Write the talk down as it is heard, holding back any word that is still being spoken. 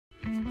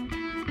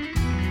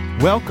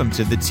Welcome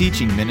to the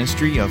teaching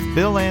ministry of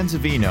Bill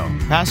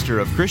Anzavino, pastor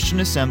of Christian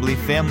Assembly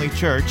Family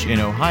Church in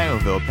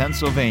Ohioville,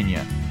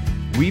 Pennsylvania.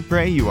 We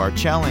pray you are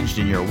challenged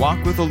in your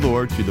walk with the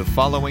Lord through the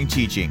following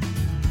teaching.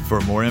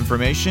 For more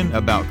information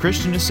about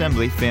Christian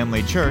Assembly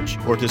Family Church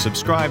or to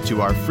subscribe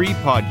to our free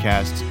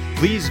podcasts,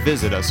 please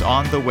visit us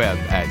on the web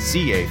at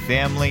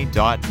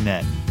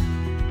cafamily.net.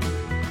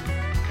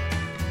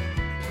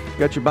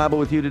 Got your Bible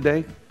with you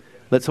today?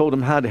 Let's hold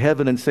them high to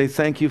heaven and say,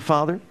 thank you,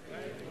 Father,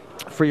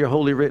 for your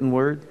holy written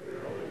word.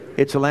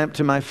 It's a lamp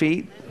to my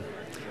feet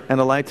and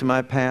a light to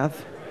my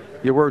path.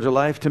 Your words are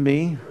life to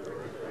me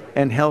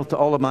and health to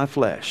all of my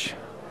flesh.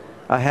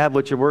 I have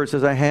what your word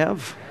says I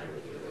have.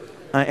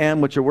 I am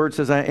what your word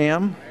says I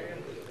am.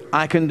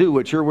 I can do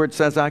what your word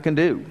says I can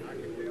do.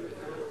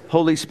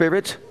 Holy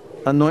Spirit,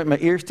 anoint my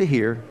ears to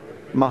hear,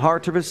 my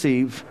heart to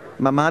receive,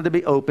 my mind to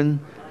be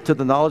open to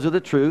the knowledge of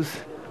the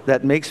truth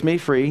that makes me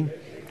free.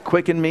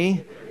 Quicken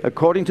me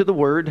according to the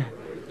word.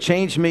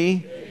 Change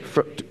me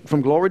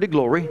from glory to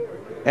glory.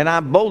 And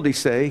I boldly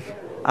say,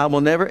 I will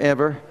never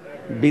ever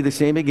be the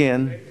same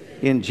again.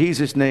 In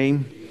Jesus'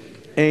 name,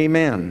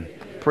 amen.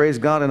 Praise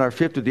God. In our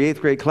 5th to the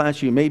 8th grade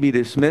class, you may be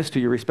dismissed to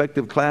your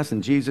respective class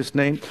in Jesus'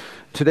 name.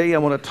 Today I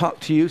want to talk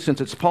to you, since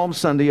it's Palm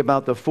Sunday,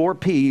 about the 4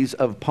 P's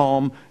of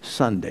Palm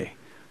Sunday.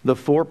 The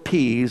 4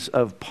 P's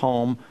of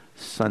Palm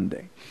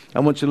Sunday.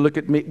 I want you to look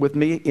at me with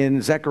me in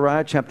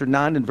Zechariah chapter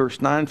 9 and verse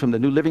 9 from the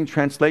New Living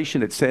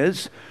Translation. It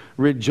says,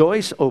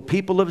 "Rejoice, O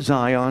people of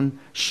Zion,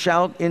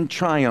 shout in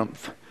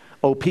triumph,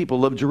 O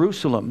people of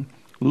Jerusalem.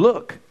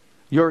 Look,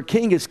 your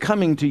king is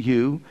coming to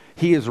you.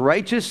 He is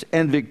righteous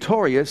and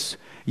victorious,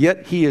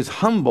 yet he is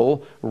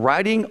humble,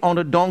 riding on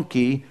a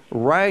donkey,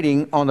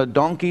 riding on a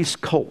donkey's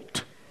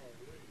colt."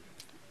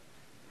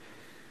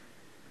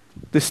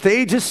 The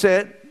stage is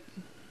set.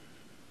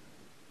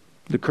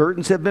 The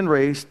curtains have been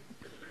raised.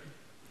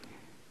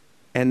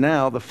 And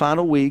now the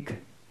final week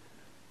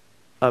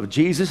of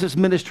Jesus'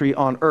 ministry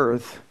on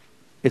earth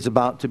is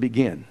about to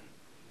begin.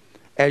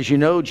 As you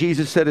know,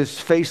 Jesus set his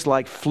face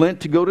like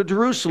flint to go to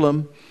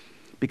Jerusalem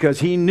because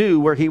he knew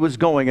where he was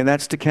going, and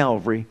that's to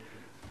Calvary,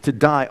 to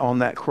die on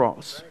that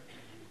cross.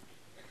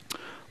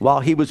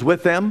 While he was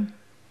with them,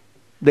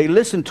 they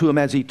listened to him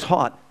as he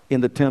taught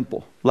in the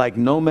temple like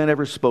no man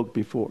ever spoke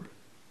before.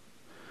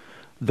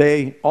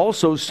 They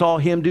also saw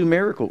him do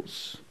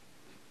miracles,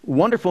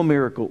 wonderful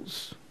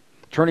miracles,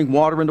 turning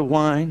water into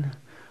wine,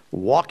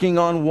 walking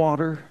on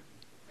water.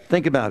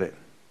 Think about it.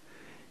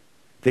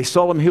 They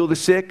saw him heal the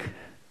sick.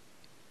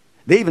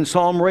 They even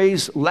saw him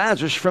raise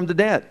Lazarus from the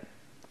dead.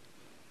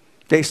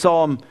 They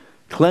saw him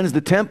cleanse the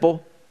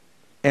temple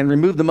and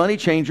remove the money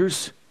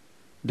changers,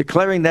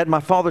 declaring that my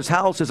Father's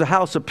house is a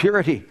house of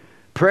purity,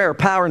 prayer,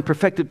 power, and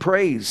perfected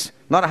praise,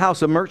 not a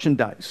house of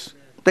merchandise.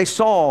 They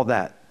saw all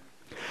that.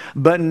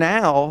 But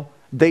now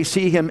they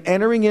see him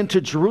entering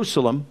into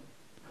Jerusalem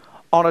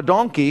on a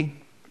donkey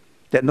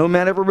that no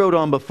man ever rode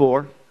on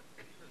before.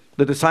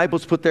 The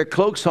disciples put their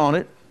cloaks on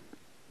it.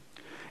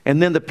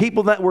 And then the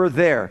people that were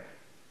there,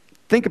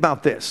 think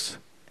about this.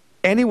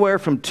 Anywhere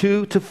from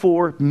 2 to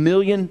 4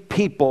 million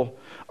people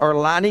are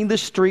lining the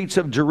streets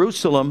of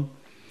Jerusalem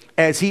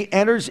as he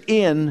enters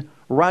in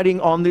riding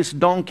on this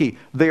donkey.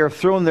 They are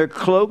throwing their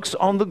cloaks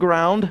on the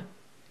ground.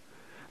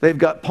 They've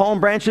got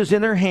palm branches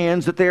in their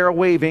hands that they are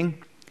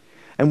waving.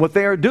 And what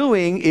they are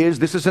doing is,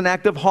 this is an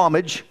act of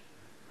homage.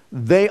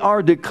 They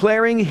are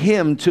declaring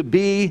him to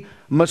be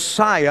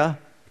Messiah,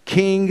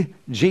 King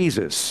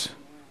Jesus.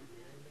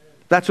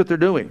 That's what they're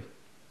doing.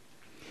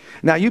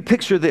 Now you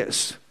picture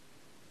this.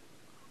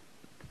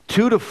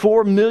 2 to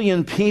 4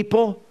 million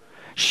people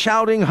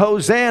shouting,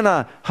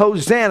 "Hosanna,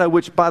 Hosanna,"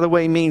 which by the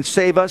way means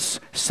save us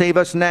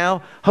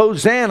now.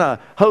 Hosanna,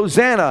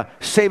 Hosanna,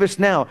 save us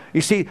now.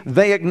 You see,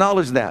 they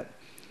acknowledge that.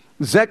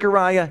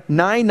 Zechariah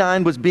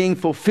 9:9 was being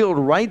fulfilled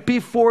right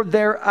before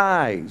their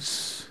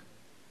eyes.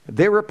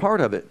 They were a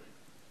part of it.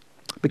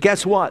 But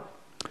guess what?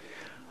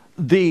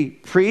 The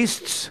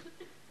priests,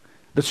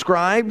 the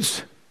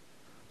scribes,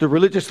 the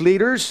religious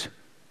leaders,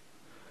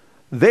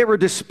 they were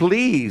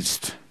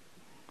displeased.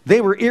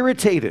 They were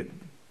irritated.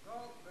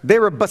 They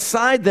were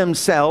beside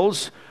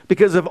themselves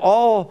because of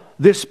all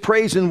this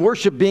praise and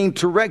worship being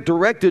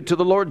directed to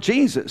the Lord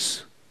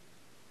Jesus.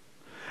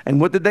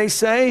 And what did they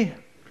say?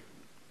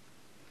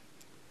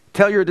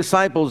 "Tell your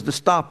disciples to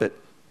stop it.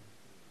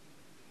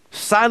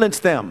 Silence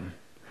them."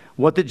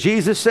 What did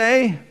Jesus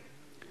say?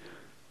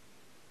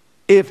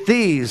 "If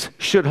these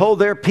should hold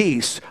their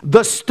peace,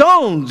 the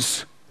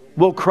stones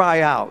will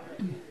cry out."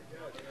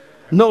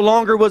 No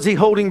longer was he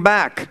holding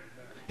back.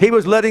 He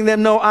was letting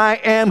them know, I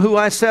am who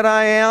I said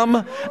I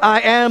am.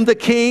 I am the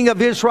King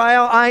of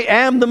Israel. I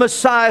am the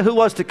Messiah who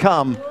was to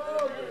come.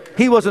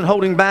 He wasn't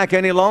holding back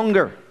any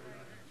longer.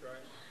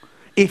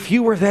 If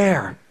you were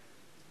there,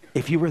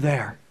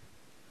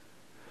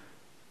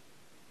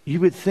 you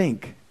would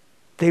think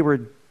they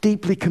were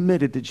deeply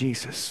committed to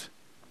Jesus.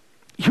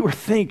 You would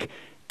think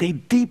they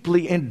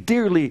deeply and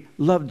dearly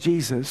loved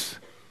Jesus.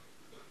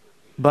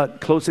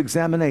 But close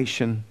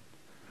examination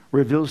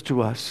reveals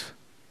to us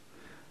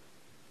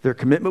their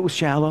commitment was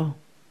shallow.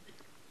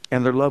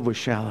 And their love was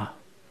shallow.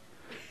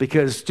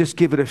 Because just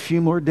give it a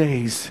few more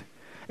days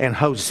and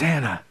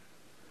Hosanna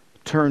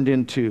turned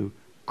into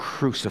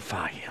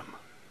crucify him.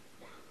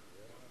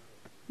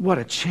 What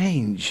a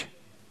change.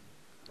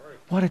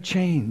 What a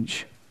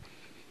change.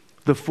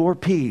 The 4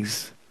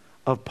 P's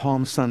of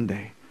Palm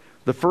Sunday.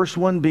 The first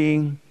one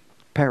being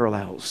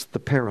parallels. The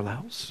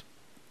parallels.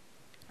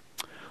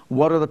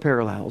 What are the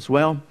parallels?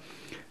 Well,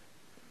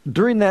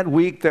 during that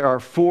week there are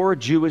 3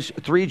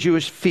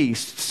 Jewish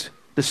feasts,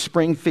 the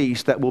spring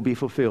feast that will be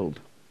fulfilled.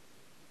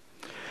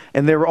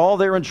 And they were all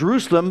there in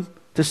Jerusalem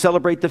to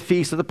celebrate the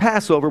feast of the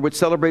Passover, which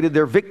celebrated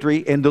their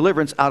victory and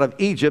deliverance out of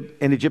Egypt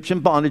and Egyptian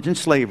bondage and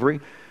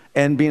slavery,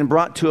 and being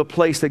brought to a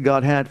place that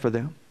God had for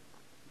them.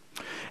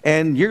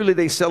 And yearly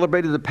they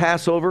celebrated the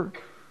Passover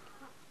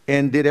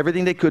and did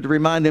everything they could to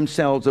remind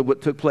themselves of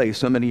what took place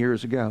so many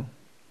years ago.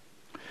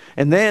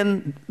 And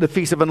then the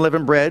Feast of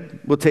Unleavened Bread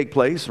will take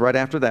place right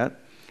after that.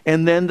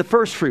 And then the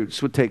first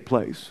fruits would take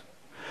place.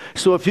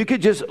 So if you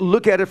could just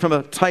look at it from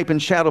a type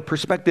and shadow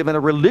perspective and a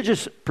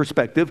religious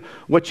perspective,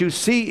 what you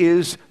see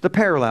is the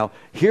parallel.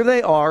 Here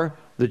they are,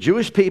 the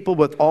Jewish people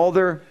with all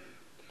their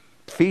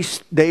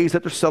feast days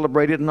that they're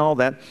celebrated and all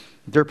that.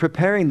 They're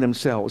preparing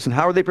themselves. And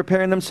how are they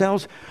preparing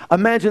themselves?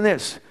 Imagine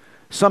this.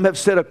 Some have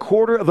said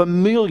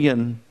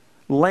 250,000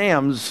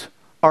 lambs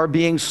are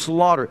being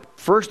slaughtered.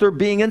 First, they're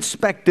being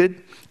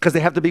inspected because they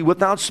have to be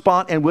without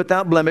spot and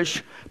without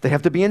blemish. They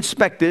have to be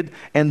inspected,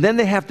 and then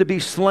they have to be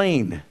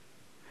slain.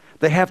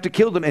 They have to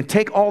kill them and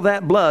take all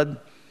that blood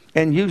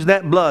and use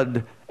that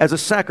blood as a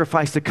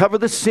sacrifice to cover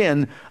the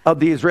sin of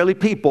the Israeli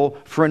people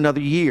for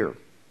another year.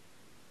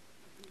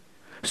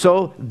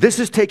 So this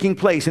is taking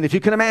place, and if you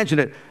can imagine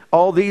it,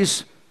 all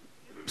these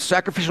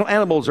sacrificial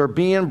animals are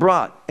being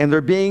brought, and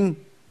they're being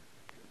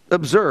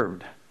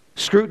observed,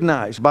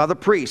 scrutinized by the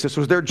priests. This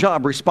was their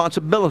job,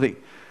 responsibility.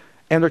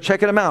 And they're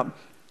checking them out.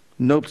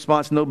 No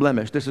spots, no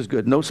blemish. This is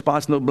good. No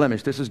spots, no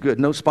blemish. This is good.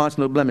 No spots,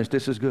 no blemish.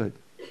 This is good.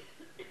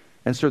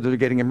 And so they're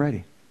getting him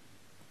ready.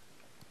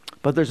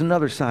 But there's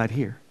another side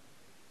here.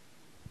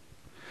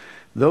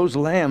 Those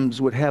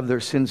lambs would have their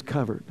sins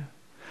covered.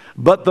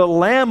 But the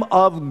Lamb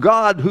of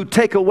God who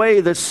take away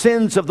the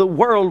sins of the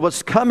world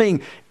was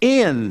coming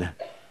in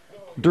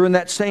during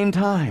that same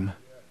time.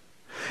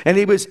 And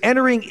he was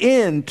entering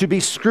in to be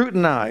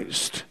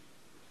scrutinized.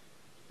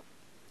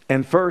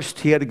 And first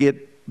he had to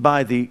get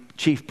by the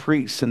chief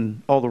priests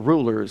and all the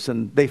rulers,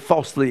 and they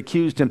falsely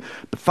accused him.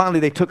 But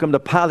finally they took him to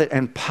Pilate,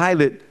 and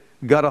Pilate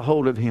got a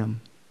hold of him.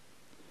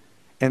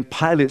 And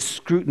Pilate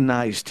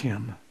scrutinized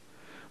him,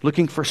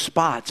 looking for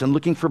spots and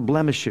looking for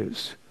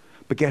blemishes.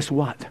 But guess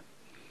what?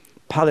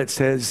 Pilate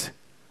says,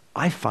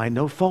 I find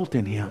no fault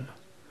in him.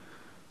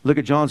 Look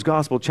at John's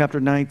Gospel, chapter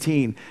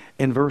 19,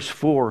 and verse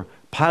 4.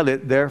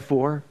 Pilate,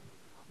 therefore,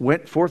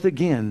 went forth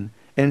again,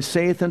 and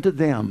saith unto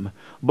them,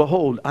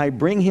 Behold, I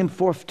bring him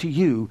forth to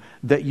you,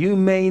 that you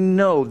may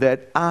know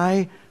that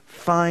I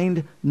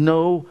find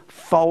no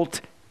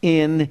fault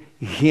in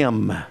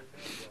him.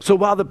 So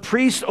while the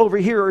priests over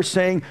here are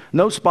saying,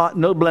 no spot,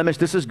 no blemish,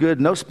 this is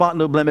good, no spot,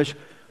 no blemish,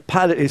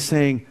 Pilate is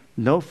saying,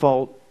 no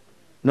fault,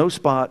 no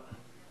spot,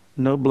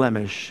 no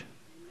blemish.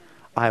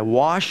 I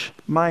wash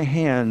my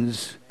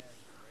hands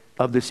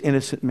of this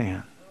innocent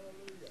man.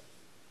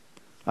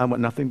 I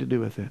want nothing to do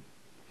with it.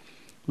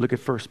 Look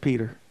at 1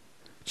 Peter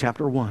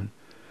chapter 1,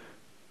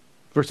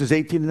 verses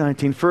 18 to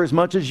 19. For as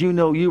much as you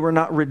know you were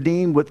not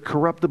redeemed with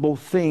corruptible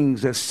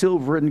things as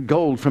silver and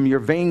gold from your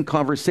vain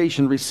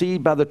conversation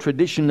received by the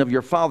tradition of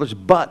your fathers,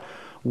 but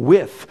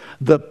with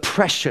the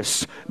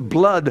precious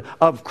blood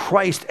of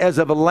Christ as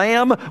of a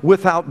lamb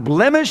without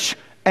blemish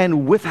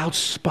and without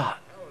spot.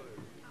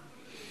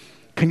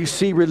 Can you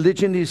see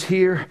religion is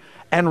here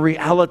and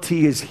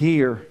reality is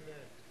here?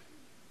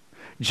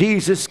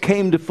 Jesus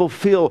came to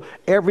fulfill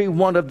every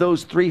one of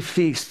those 3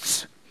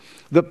 feasts.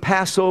 The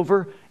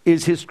Passover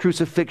is his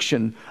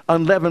crucifixion.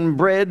 Unleavened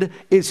bread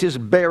is his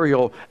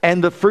burial.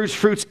 And the first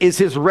fruits is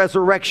his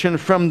resurrection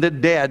from the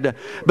dead.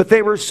 But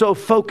they were so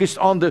focused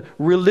on the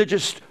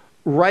religious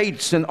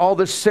rites and all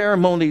the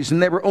ceremonies,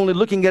 and they were only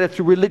looking at it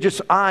through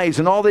religious eyes,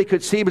 and all they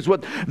could see was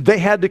what they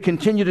had to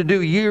continue to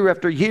do year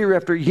after year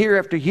after year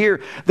after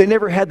year. They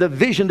never had the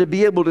vision to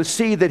be able to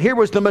see that here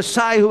was the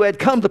Messiah who had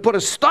come to put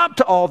a stop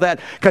to all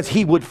that because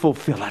he would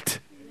fulfill it.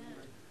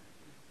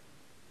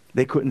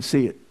 They couldn't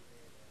see it.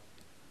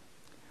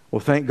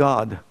 Well, thank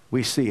God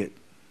we see it.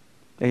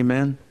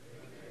 Amen.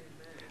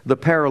 The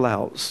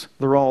parallels,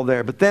 they're all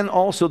there. But then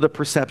also the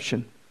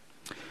perception.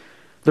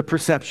 The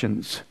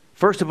perceptions.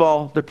 First of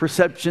all, the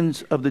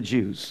perceptions of the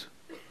Jews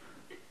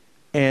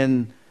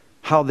and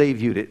how they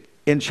viewed it.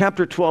 In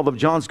chapter 12 of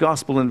John's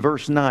Gospel in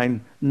verse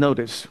 9,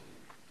 notice.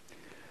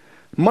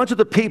 Much of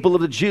the people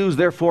of the Jews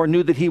therefore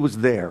knew that he was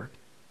there.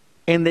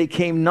 And they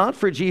came not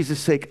for Jesus'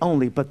 sake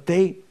only, but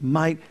they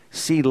might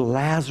see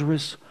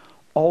Lazarus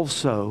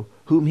also,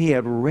 whom he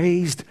had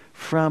raised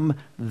from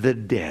the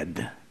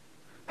dead.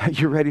 Are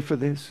you ready for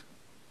this?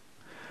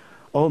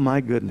 Oh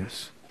my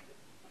goodness.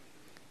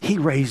 He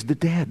raised the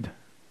dead.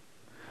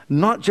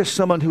 Not just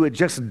someone who had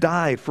just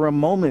died for a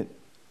moment,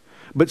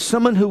 but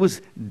someone who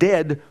was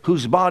dead,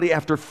 whose body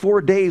after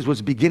 4 days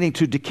was beginning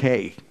to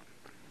decay.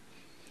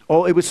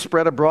 Oh, it was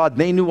spread abroad.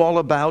 They knew all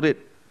about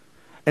it.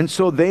 And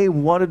so they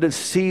wanted to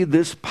see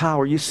this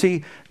power. You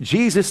see,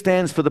 Jesus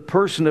stands for the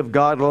person of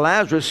God.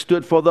 Lazarus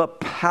stood for the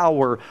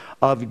power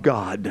of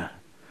God.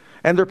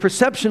 And their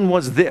perception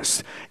was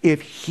this: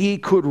 if he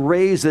could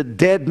raise a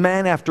dead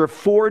man after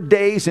 4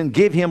 days and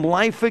give him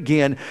life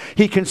again,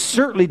 he can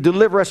certainly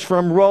deliver us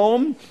from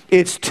Rome,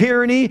 its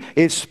tyranny,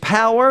 its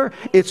power,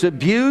 its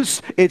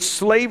abuse, its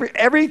slavery,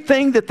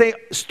 everything that they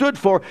stood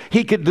for.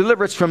 He could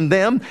deliver us from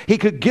them. He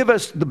could give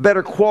us the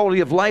better quality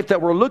of life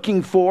that we're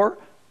looking for.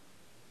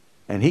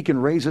 And he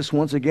can raise us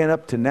once again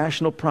up to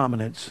national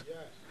prominence.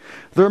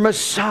 Their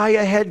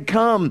Messiah had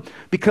come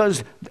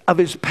because of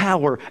his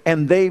power,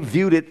 and they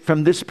viewed it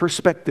from this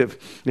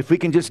perspective. If we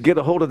can just get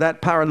a hold of that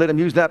power and let him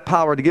use that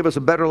power to give us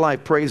a better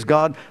life, praise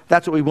God,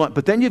 that's what we want.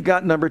 But then you've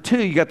got number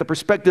two, you got the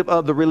perspective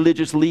of the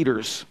religious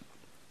leaders.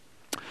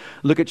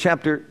 Look at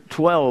chapter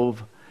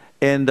 12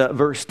 and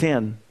verse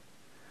 10.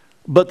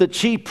 But the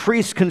chief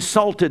priests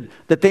consulted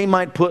that they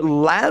might put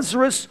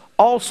Lazarus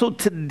also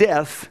to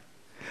death,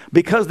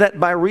 because that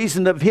by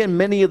reason of him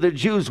many of the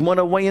Jews went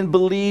away and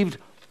believed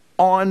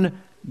on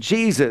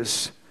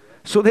Jesus.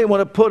 So they want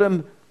to put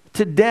him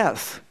to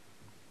death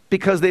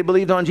because they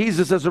believed on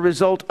Jesus as a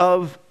result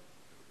of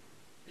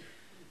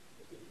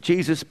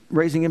Jesus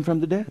raising him from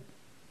the dead.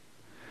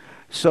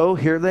 So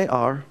here they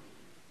are.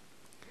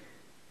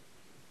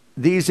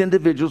 These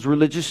individuals,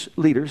 religious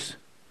leaders,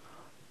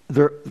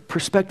 their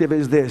perspective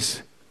is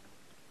this: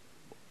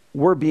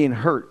 we're being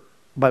hurt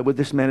by what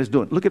this man is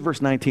doing. Look at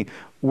verse 19.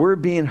 We're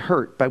being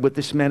hurt by what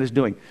this man is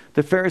doing.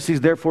 The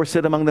Pharisees therefore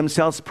said among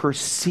themselves,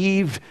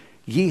 perceive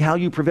ye how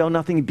you prevail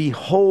nothing?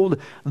 Behold,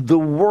 the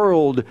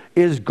world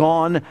is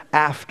gone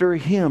after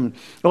him.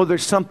 Oh,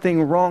 there's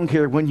something wrong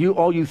here when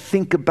all you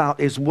think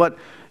about is what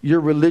your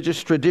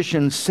religious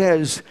tradition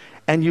says,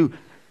 and you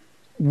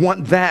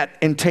want that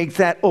and take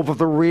that over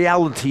the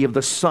reality of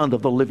the Son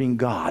of the living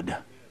God.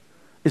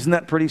 Isn't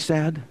that pretty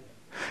sad?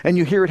 And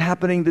you hear it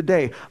happening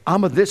today.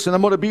 I'm a this and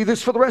I'm going to be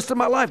this for the rest of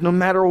my life, no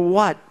matter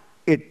what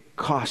it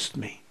cost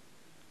me.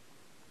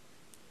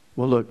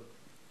 Well, look,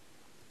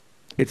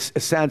 it's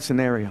a sad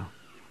scenario.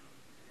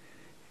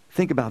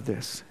 Think about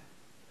this.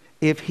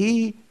 If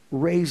he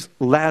raised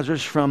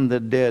Lazarus from the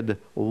dead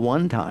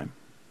one time,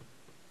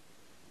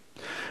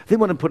 they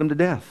want to put him to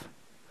death.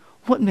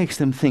 What makes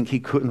them think he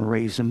couldn't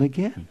raise him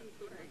again?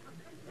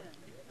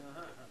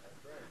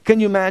 Can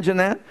you imagine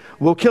that?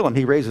 We'll kill him,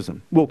 he raises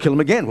him. We'll kill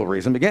him again, we'll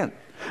raise him again.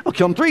 We'll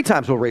kill him 3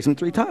 times, we'll raise him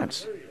 3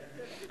 times.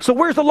 So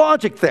where's the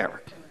logic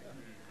there?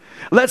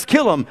 Let's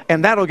kill him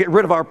and that'll get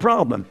rid of our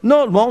problem.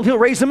 No, it won't. He'll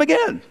raise him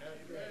again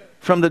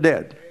from the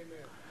dead.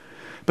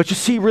 But you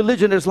see,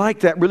 religion is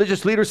like that.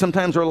 Religious leaders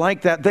sometimes are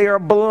like that. They are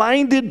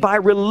blinded by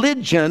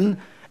religion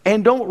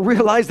and don't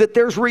realize that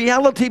there's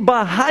reality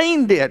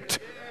behind it.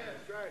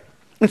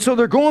 And so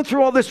they're going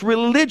through all this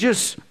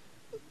religious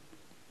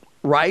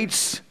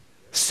rites,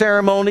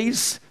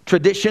 ceremonies,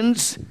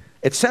 traditions,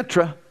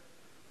 etc.,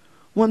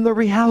 when the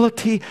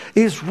reality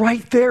is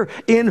right there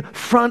in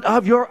front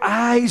of your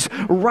eyes,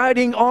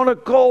 riding on a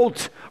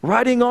colt,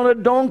 riding on a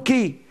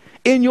donkey,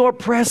 in your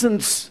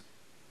presence,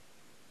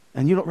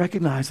 and you don't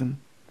recognize him,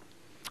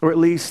 or at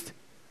least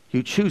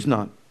you choose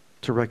not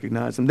to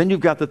recognize him. Then you've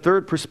got the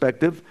third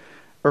perspective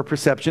or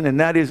perception, and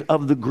that is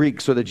of the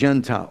Greeks or the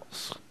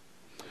Gentiles.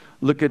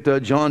 Look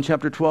at John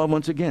chapter 12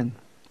 once again.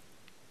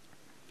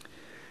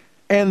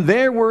 And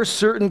there were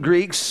certain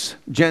Greeks,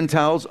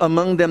 Gentiles,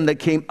 among them that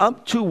came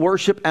up to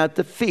worship at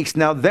the feast.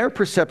 Now their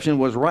perception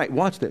was right.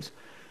 Watch this.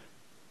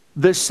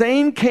 The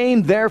same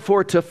came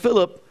therefore to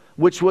Philip,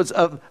 which was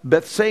of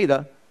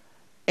Bethsaida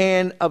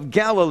and of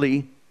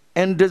Galilee,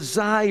 and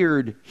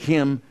desired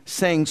him,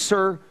 saying,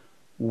 Sir,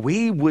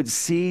 we would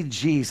see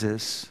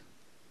Jesus.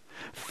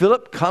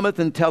 Philip cometh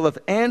and telleth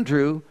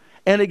Andrew,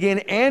 and again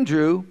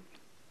Andrew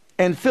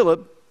and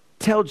Philip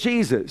tell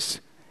Jesus.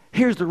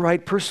 Here's the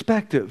right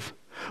perspective.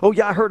 Oh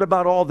yeah, I heard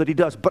about all that he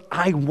does, but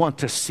I want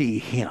to see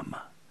him.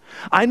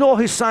 I know all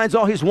his signs,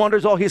 all his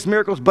wonders, all his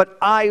miracles, but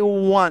I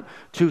want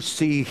to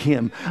see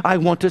him. I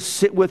want to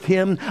sit with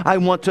him. I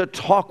want to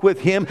talk with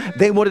him.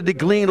 They wanted to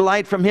glean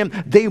light from him.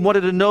 They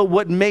wanted to know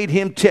what made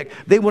him tick.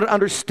 They wanted to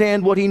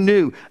understand what he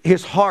knew,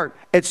 his heart,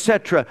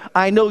 etc.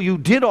 I know you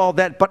did all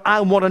that, but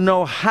I want to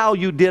know how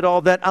you did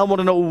all that. I want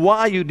to know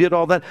why you did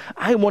all that.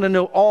 I want to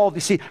know all.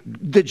 See,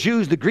 the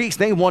Jews, the Greeks,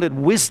 they wanted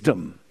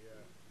wisdom.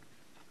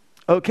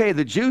 Okay,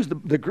 the Jews,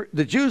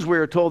 the Jews, we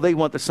are told they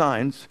want the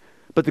signs,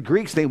 but the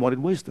Greeks, they wanted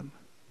wisdom.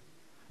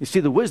 You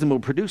see, the wisdom will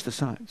produce the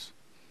signs.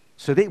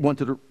 So they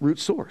wanted a root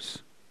source.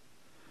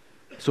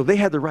 So they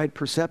had the right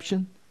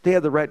perception. They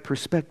had the right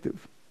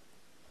perspective.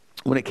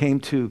 When it came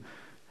to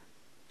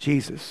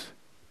Jesus,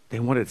 they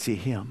wanted to see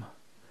him.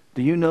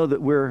 Do you know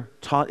that we're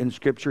taught in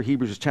Scripture,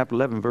 Hebrews chapter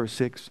 11, verse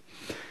 6,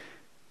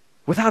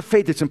 without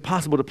faith it's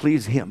impossible to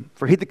please him.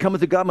 For he that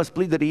cometh to God must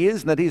believe that he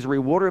is, and that he is a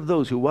rewarder of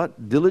those who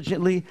what?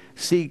 Diligently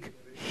seek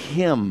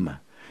him.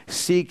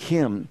 Seek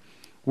him.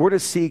 We're to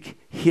seek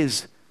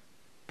his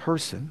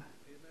person.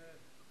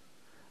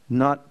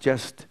 not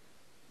just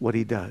what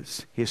he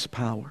does, his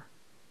power.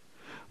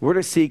 We're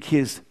to seek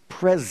his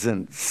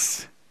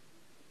presence,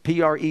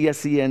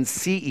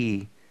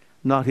 P-R-E-S-E-N-C-E,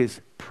 not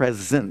his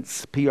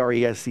presence,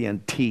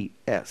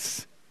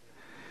 P-R-E-S-E-N-T-S.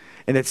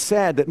 And it's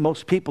sad that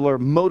most people are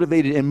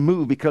motivated and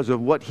moved because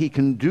of what he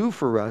can do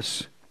for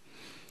us,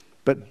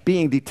 but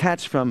being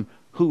detached from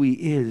who he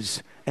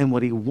is and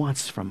what he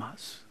wants from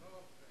us.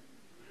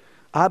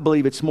 I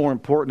believe it's more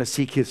important to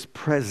seek his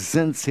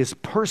presence, his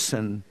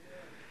person,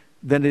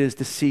 than it is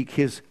to seek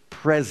his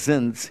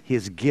presence,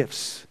 his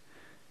gifts,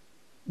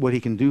 what he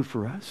can do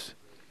for us.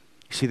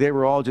 See, they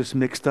were all just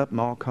mixed up and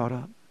all caught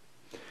up.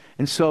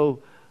 And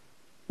so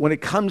when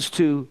it comes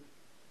to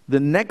the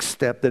next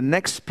step, the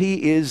next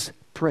P is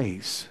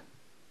praise.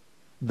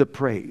 The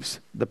praise.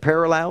 The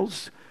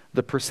parallels,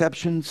 the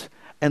perceptions,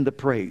 and the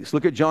praise.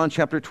 Look at John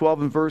chapter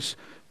 12 and verse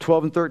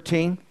 12 and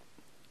 13.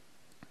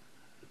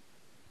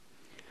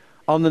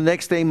 On the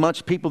next day,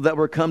 much people that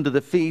were come to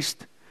the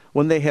feast,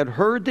 when they had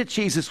heard that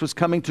Jesus was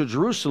coming to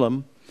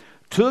Jerusalem,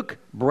 took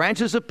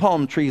branches of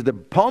palm trees. The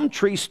palm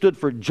tree stood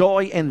for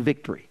joy and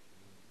victory.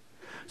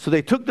 So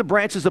they took the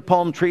branches of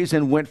palm trees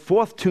and went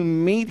forth to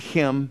meet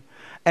him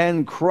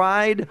and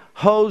cried,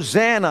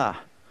 Hosanna!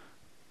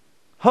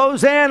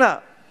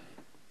 Hosanna!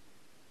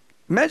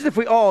 Imagine if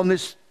we all in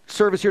this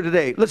service here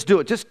today, let's do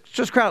it.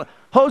 Just cry,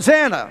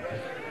 Hosanna!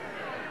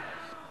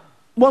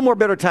 One more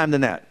better time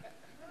than that.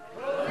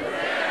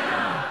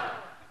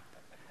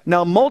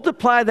 Now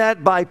multiply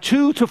that by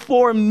 2 to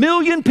 4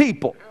 million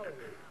people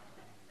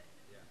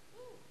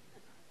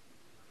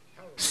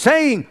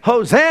saying,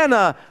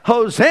 Hosanna,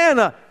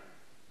 Hosanna.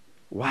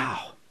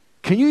 Wow.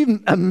 Can you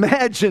even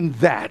imagine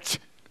that?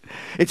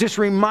 It just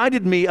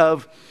reminded me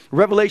of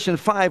Revelation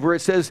 5 where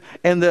it says,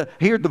 and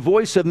heard the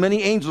voice of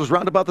many angels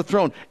round about the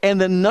throne. And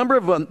the number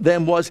of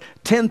them was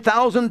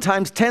 10,000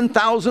 times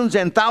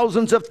 10,000s and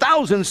thousands of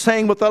thousands,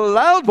 saying with a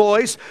loud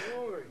voice,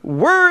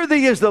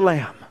 worthy is the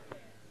Lamb.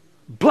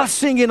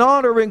 Blessing and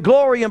honor and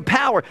glory and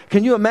power.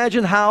 Can you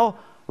imagine how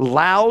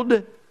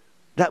loud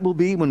that will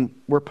be when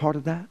we're part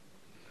of that?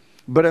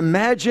 But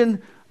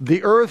imagine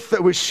the earth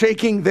that was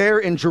shaking there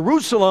in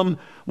Jerusalem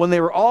when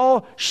they were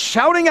all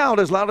shouting out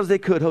as loud as they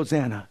could,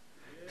 Hosanna.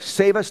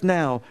 Save us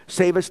now,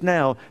 save us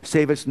now,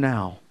 save us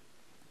now.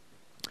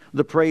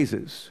 The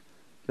praises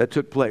that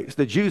took place.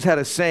 The Jews had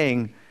a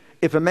saying,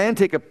 if a man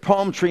take a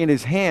palm tree in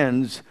his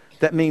hands,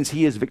 that means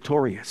he is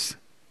victorious.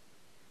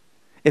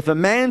 If a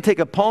man take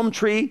a palm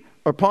tree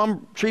or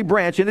palm tree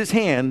branch in his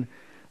hand,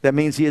 that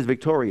means he is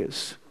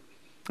victorious.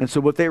 And so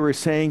what they were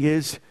saying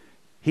is,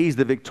 he's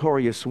the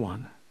victorious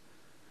one.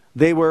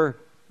 They were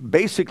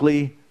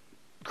basically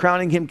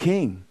crowning him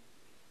king,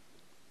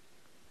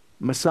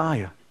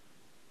 Messiah,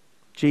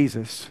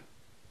 Jesus.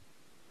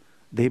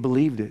 They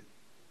believed it.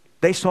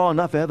 They saw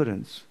enough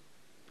evidence.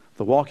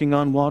 The walking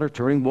on water,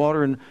 turning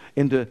water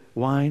into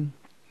wine,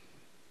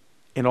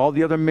 and all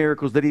the other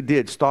miracles that he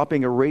did,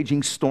 stopping a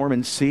raging storm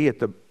and sea at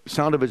the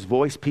sound of his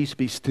voice, peace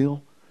be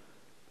still.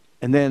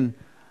 And then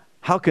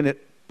how can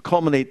it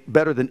culminate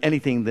better than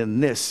anything than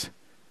this?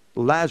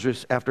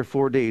 Lazarus, after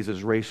 4 days,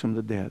 is raised from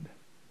the dead.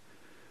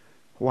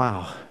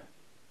 Wow.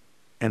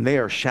 And they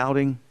are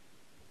shouting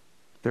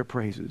their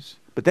praises.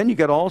 But then you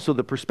got also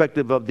the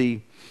perspective of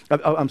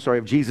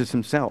of Jesus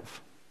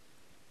himself.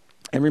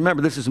 And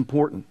remember, this is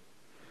important.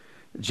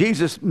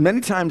 Jesus many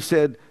times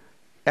said,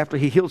 after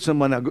he healed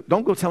someone, now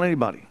don't go tell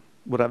anybody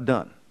what I've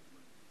done.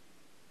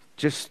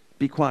 Just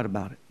be quiet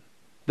about it.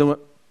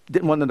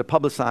 Didn't want them to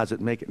publicize it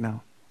and make it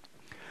known.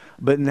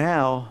 But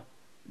now,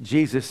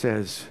 Jesus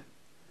says,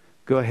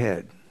 go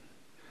ahead.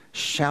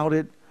 Shout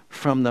it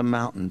from the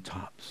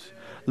mountaintops.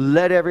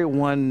 Let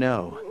everyone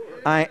know,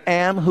 I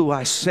am who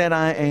I said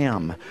I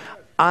am.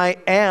 I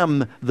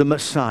am the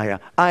Messiah.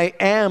 I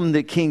am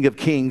the King of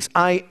Kings.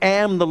 I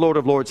am the Lord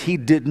of Lords. He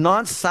did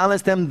not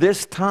silence them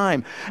this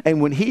time.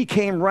 And when he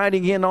came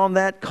riding in on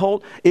that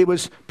colt, it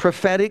was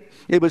prophetic.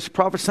 It was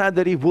prophesied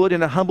that he would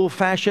in a humble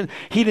fashion.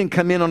 He didn't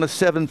come in on a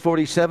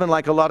 747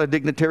 like a lot of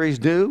dignitaries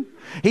do.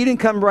 He didn't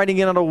come riding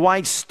in on a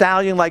white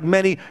stallion like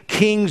many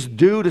kings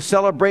do to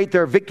celebrate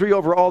their victory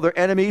over all their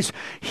enemies.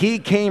 He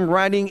came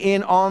riding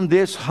in on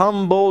this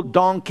humble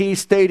donkey,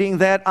 stating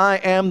that I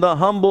am the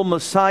humble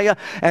Messiah,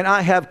 and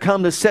I have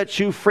come to set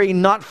you free,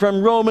 not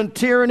from Roman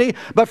tyranny,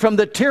 but from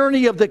the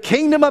tyranny of the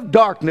kingdom of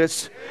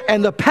darkness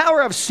and the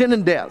power of sin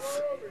and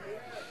death.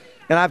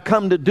 And I've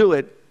come to do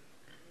it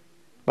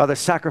by the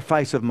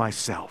sacrifice of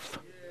myself.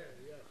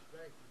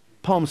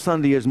 Palm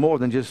Sunday is more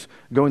than just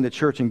going to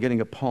church and getting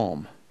a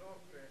palm.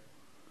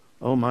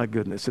 Oh my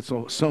goodness, it's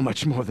so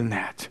much more than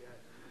that.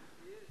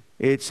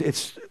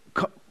 It's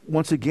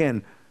once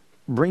again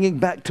bringing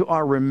back to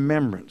our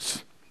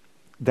remembrance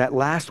that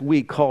last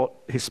week called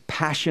his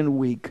Passion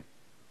Week,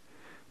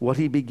 what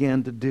he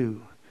began to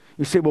do.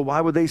 You say, well, why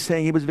were they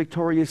saying he was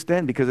victorious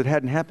then? Because it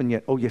hadn't happened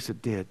yet. Oh, yes,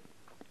 it did.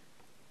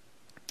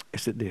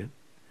 Yes, it did.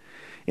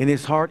 In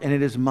his heart and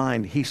in his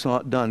mind, he saw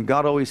it done.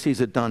 God always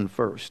sees it done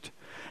first.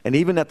 And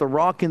even at the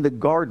rock in the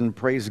garden,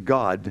 praise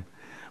God,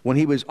 when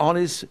he was on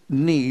his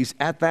knees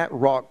at that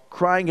rock,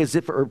 crying as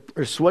if, or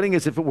sweating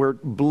as if it were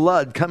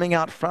blood coming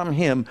out from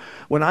him,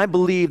 when I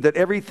believed that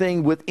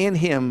everything within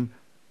him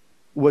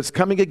was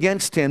coming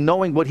against him,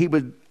 knowing what he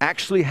would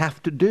actually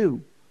have to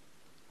do,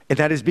 and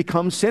that has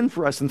become sin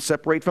for us and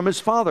separate from his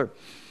Father,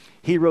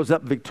 he rose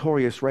up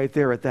victorious right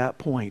there at that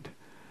point,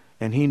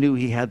 and he knew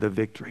he had the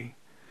victory.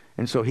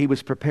 And so he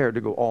was prepared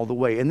to go all the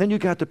way. And then you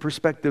got the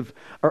perspective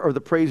or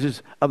the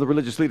praises of the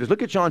religious leaders.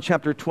 Look at John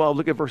chapter 12.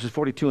 Look at verses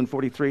 42 and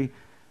 43.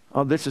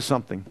 Oh, this is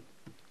something.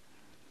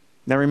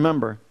 Now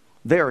remember,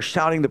 they are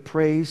shouting the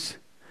praise.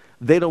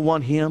 They don't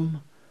want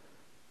him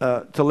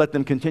to let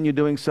them continue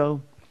doing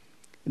so.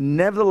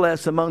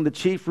 Nevertheless, among the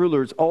chief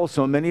rulers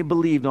also many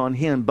believed on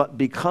him, but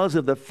because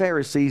of the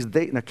Pharisees,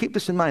 now keep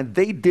this in mind,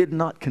 they did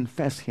not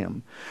confess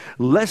him,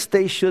 lest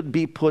they should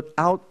be put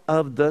out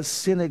of the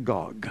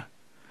synagogue.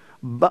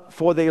 But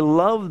for they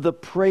loved the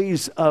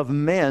praise of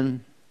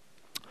men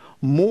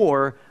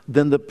more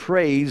than the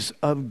praise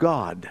of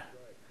God.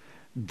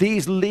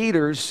 These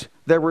leaders,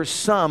 there were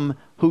some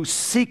who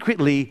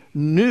secretly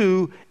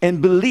knew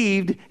and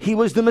believed he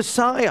was the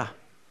Messiah.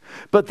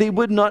 But they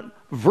would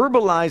not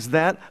verbalize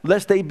that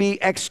lest they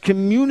be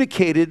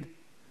excommunicated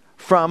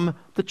from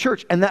the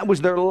church. And that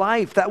was their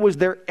life. That was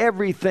their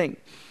everything.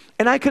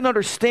 And I can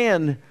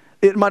understand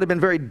it might have been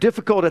very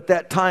difficult at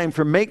that time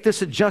for make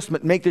this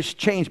adjustment, make this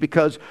change,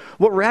 because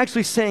what we're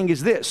actually saying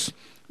is this: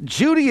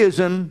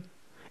 Judaism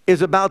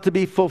is about to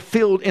be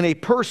fulfilled in a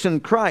person,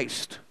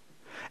 Christ,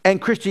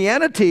 and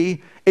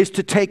Christianity is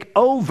to take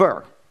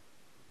over.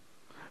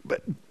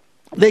 But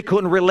they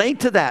couldn't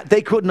relate to that.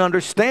 They couldn't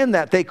understand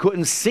that. They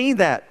couldn't see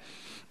that.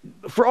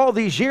 For all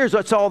these years,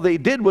 that's all they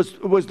did was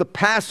the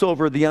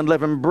Passover, the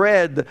unleavened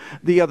bread,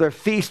 the other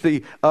feast,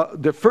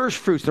 the first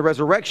fruits, the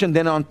resurrection.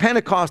 Then on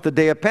Pentecost, the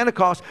day of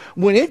Pentecost,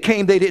 when it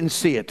came, they didn't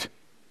see it.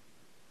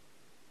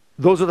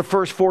 Those are the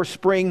first 4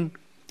 spring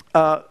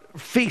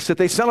feasts that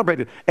they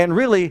celebrated. And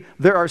really,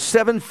 there are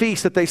 7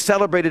 feasts that they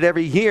celebrated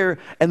every year,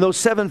 and those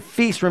 7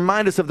 feasts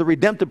remind us of the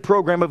redemptive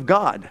program of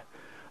God.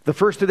 The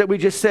first that we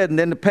just said, and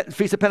then the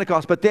Feast of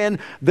Pentecost. But then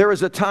there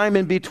is a time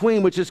in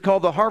between, which is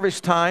called the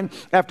harvest time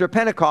after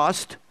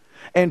Pentecost.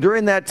 And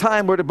during that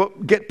time, we're to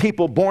get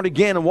people born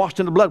again and washed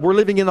in the blood. We're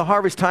living in the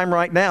harvest time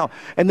right now.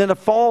 And then the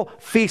fall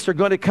feasts are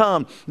going to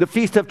come. The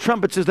Feast of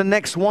Trumpets is the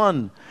next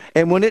one.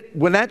 And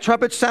when that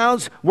trumpet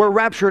sounds, we're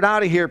raptured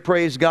out of here,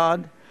 praise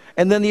God.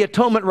 And then the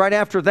atonement right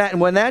after that. And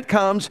when that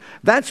comes,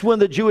 that's when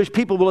the Jewish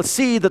people will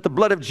see that the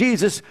blood of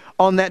Jesus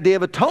on that day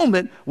of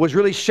atonement was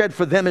really shed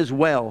for them as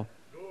well.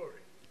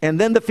 And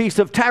then the Feast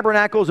of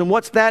Tabernacles, and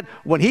what's that?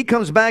 When he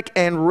comes back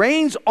and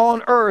reigns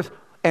on earth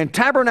and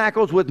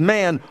tabernacles with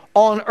man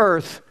on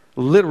earth,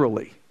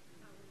 literally.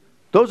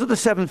 Those are the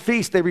 7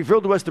 feasts. They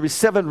reveal to us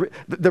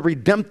the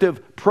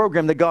redemptive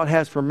program that God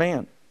has for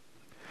man.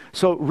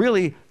 So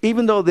really,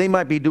 even though they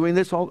might be doing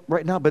this all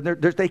right now, but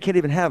they can't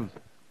even have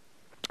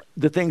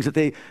the things that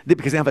they did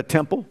because they have a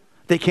temple.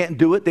 They can't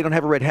do it. They don't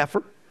have a red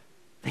heifer.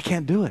 They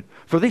can't do it.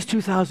 For these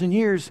 2,000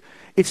 years,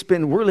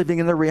 we're living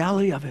in the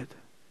reality of it.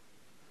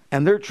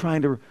 And they're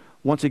trying to,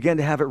 once again,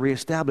 to have it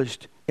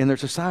reestablished in their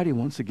society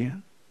once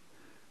again.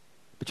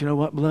 But you know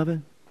what,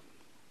 beloved?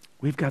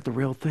 We've got the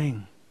real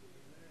thing.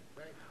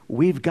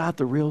 We've got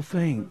the real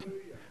thing.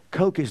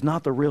 Coke is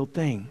not the real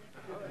thing.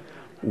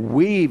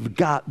 We've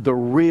got the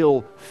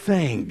real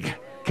thing.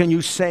 Can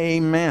you say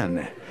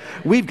amen?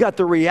 We've got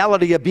the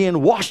reality of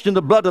being washed in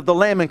the blood of the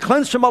Lamb and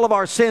cleansed from all of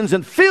our sins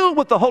and filled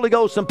with the Holy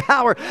Ghost and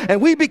power. And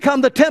we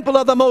become the temple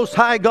of the Most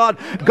High God.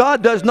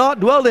 God does not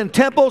dwell in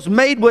temples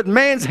made with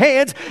man's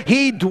hands.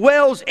 He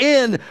dwells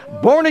in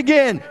born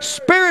again,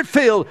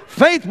 spirit-filled,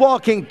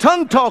 faith-walking,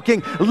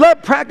 tongue-talking,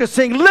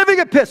 love-practicing, living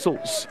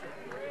epistles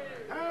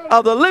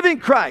of the living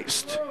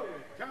Christ.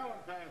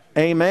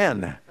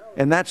 Amen.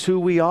 And that's who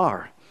we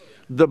are.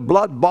 The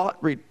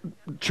blood-bought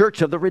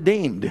church of the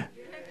redeemed.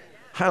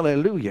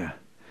 Hallelujah.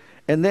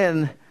 And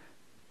then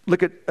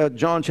look at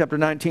John chapter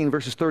 19,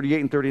 verses 38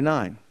 and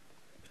 39.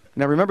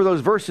 Now remember,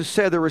 those verses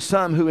said there were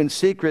some who in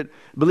secret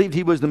believed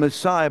he was the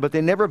Messiah, but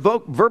they never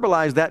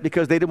verbalized that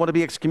because they didn't want to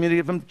be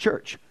excommunicated from the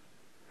church.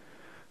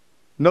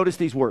 Notice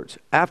these words.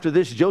 After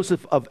this,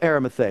 Joseph of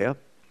Arimathea,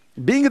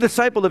 being a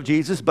disciple of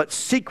Jesus, but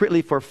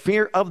secretly for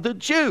fear of the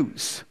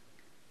Jews.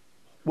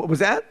 What was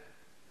that?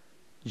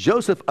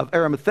 Joseph of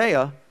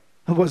Arimathea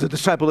was a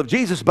disciple of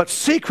Jesus, but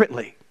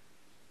secretly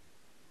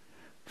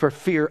for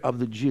fear of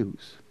the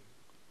Jews,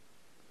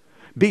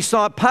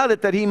 besought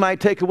Pilate that he might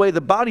take away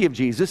the body of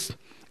Jesus,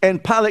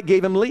 and Pilate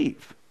gave him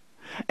leave.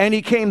 And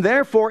he came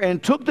therefore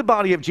and took the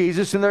body of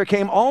Jesus, and there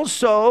came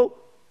also,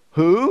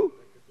 who?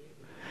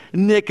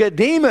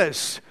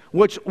 Nicodemus,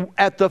 which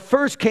at the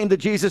first came to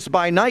Jesus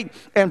by night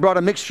and brought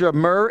a mixture of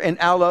myrrh and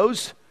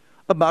aloes,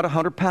 about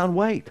 100-pound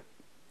weight.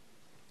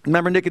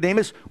 Remember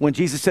Nicodemus, when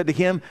Jesus said to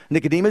him,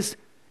 Nicodemus,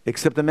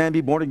 except a man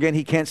be born again,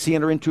 he can't see,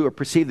 enter into, or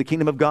perceive the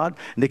kingdom of God.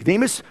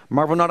 Nicodemus,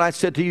 marvel not, I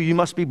said to you, you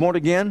must be born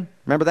again.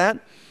 Remember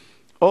that?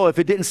 Oh, if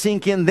it didn't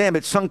sink in them,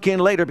 it sunk in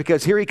later,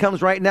 because here he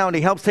comes right now and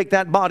he helps take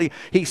that body.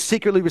 He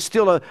secretly was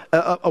still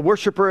a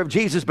worshiper of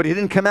Jesus, but he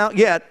didn't come out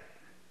yet.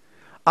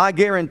 I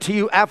guarantee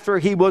you, after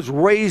he was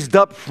raised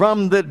up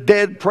from the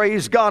dead,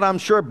 praise God, I'm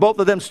sure both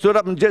of them stood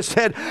up and just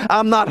said,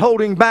 I'm not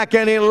holding back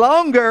any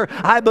longer.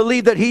 I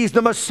believe that he's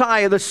the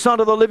Messiah, the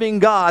Son of the living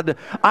God.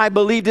 I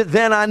believed it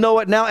then, I know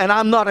it now, and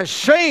I'm not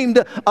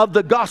ashamed of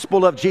the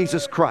gospel of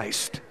Jesus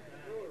Christ.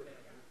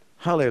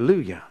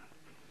 Hallelujah.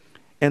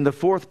 And the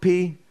fourth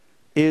P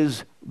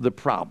is the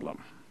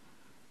problem.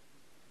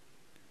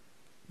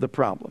 The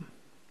problem.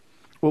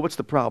 Well, what's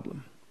the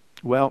problem?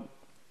 Well,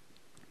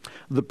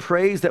 the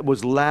praise that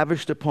was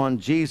lavished upon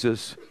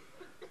Jesus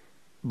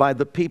by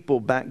the people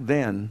back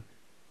then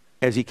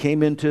as he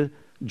came into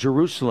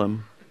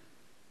Jerusalem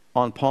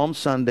on Palm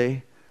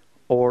Sunday,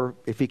 or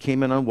if he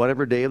came in on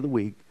whatever day of the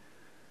week,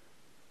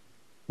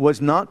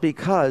 was not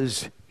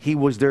because he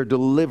was their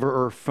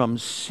deliverer from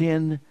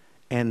sin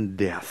and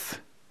death.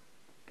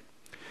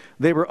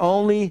 They were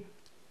only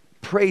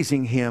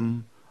praising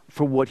him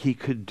for what he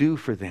could do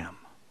for them.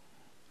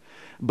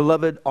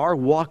 Beloved, our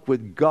walk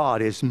with God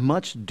is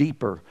much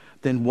deeper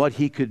than what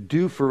he could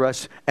do for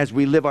us as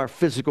we live our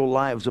physical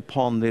lives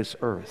upon this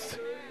earth.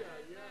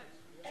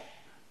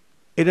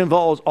 It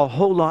involves a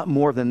whole lot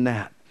more than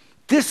that.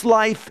 This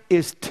life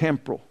is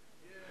temporal.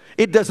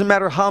 It doesn't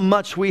matter how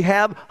much we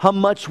have, how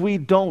much we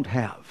don't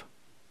have.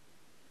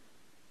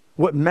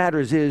 What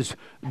matters is,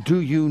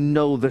 do you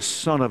know the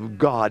Son of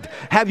God?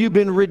 Have you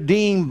been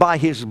redeemed by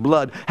his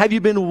blood? Have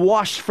you been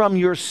washed from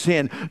your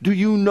sin? Do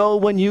you know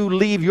when you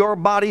leave your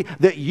body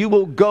that you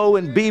will go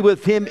and be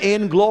with him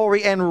in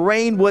glory and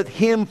reign with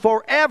him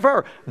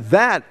forever?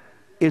 That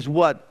is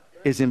what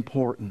is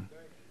important.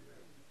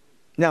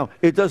 Now,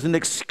 it doesn't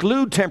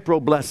exclude temporal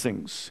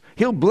blessings.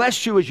 He'll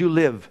bless you as you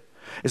live.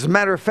 As a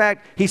matter of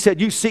fact, he said,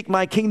 you seek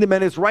my kingdom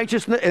and its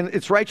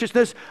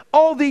righteousness,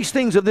 all these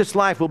things of this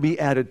life will be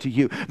added to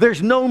you.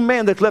 There's no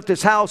man that's left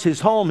his house, his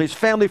home, his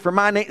family for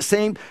my name's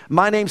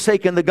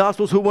sake in the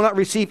Gospels who will not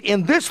receive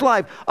in this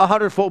life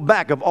 100-fold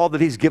back of all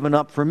that he's given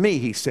up for me,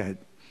 he said.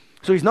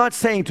 So he's not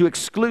saying to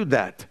exclude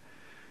that,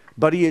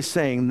 but he is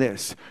saying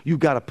this, you've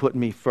got to put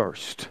me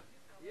first.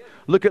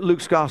 Look at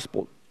Luke's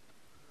Gospel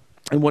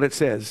and what it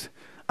says.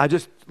 I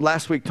just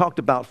last week talked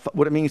about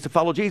what it means to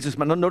follow Jesus.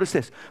 But notice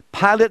this.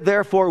 Pilate,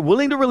 therefore,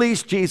 willing to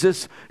release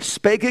Jesus,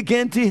 spake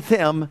again to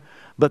them,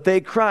 but they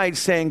cried,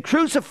 saying,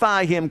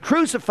 crucify him,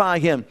 crucify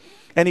him.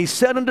 And he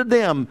said unto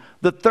them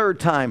the third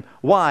time,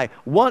 why?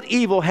 What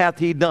evil hath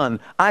he done?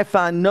 I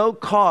find no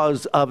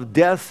cause of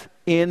death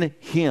in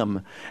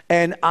him.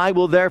 And I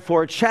will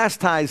therefore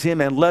chastise him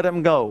and let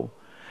him go.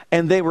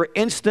 And they were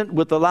instant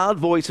with the loud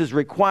voices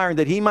requiring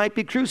that he might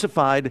be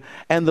crucified,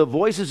 and the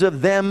voices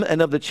of them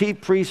and of the chief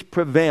priests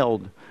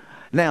prevailed.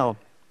 Now,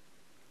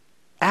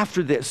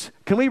 after this,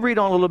 can we read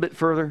on a little bit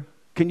further?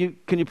 Can you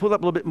pull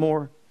up a little bit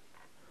more?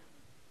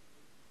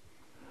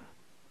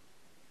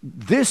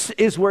 This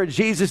is where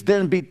Jesus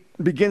then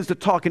begins to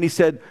talk, and he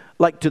said,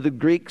 like to the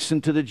Greeks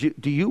and to the Jews,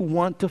 do you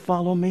want to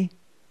follow me?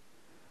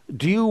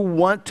 Do you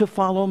want to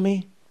follow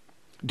me?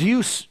 Do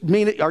you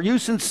mean it? Are you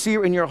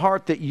sincere in your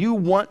heart that you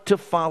want to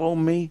follow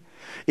me?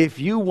 If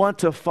you want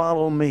to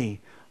follow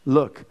me,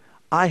 look,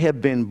 I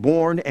have been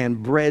born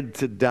and bred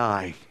to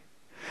die.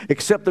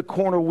 Except the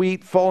corn of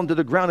wheat fall into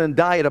the ground and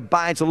die, it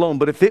abides alone.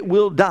 But if it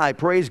will die,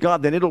 praise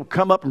God, then it'll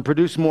come up and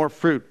produce more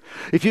fruit.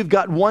 If you've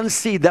got one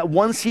seed, that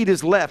one seed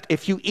is left.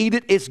 If you eat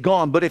it, it's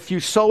gone. But if you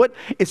sow it,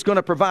 it's going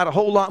to provide a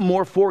whole lot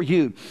more for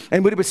you.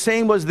 And what he was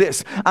saying was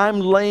this, I'm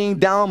laying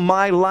down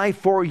my life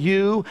for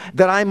you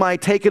that I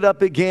might take it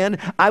up again.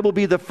 I will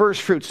be the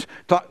first fruits.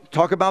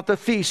 Talk about the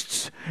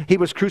feasts. He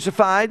was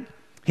crucified.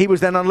 He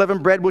was then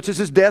unleavened bread, which is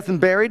his death, and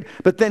buried.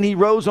 But then he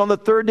rose on the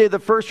third day, the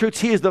first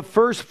fruits. He is the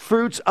first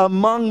fruits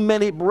among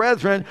many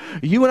brethren.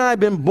 You and I have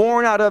been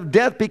born out of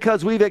death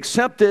because we've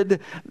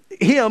accepted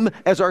him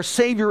as our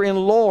Savior and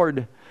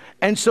Lord.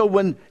 And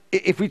so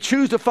if we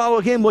choose to follow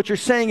him, what you're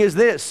saying is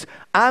this,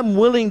 I'm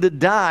willing to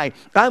die.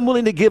 I'm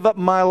willing to give up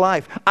my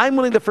life. I'm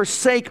willing to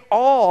forsake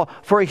all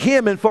for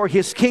him and for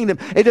his kingdom.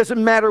 It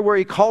doesn't matter where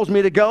he calls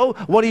me to go,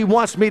 what he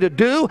wants me to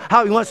do,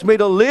 how he wants me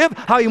to live,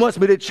 how he wants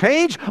me to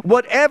change.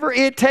 Whatever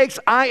it takes,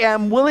 I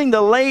am willing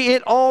to lay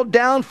it all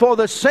down for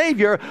the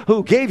Savior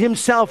who gave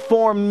himself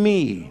for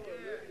me.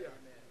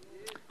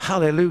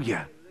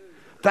 Hallelujah.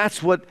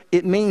 That's what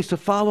it means to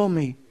follow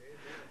me.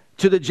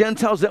 To the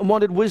Gentiles that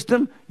wanted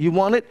wisdom, you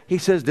want it? He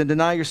says, then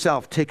deny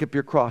yourself, take up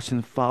your cross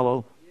and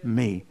follow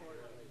me.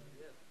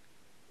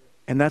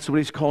 And that's what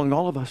he's calling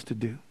all of us to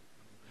do.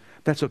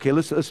 That's okay.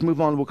 Let's move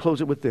on. We'll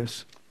close it with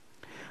this.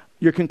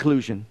 Your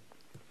conclusion.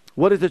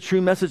 What is the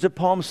true message of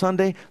Palm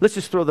Sunday? Let's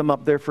just throw them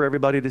up there for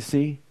everybody to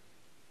see.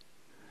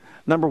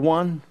 Number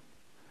one,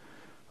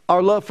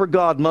 our love for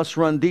God must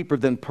run deeper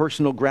than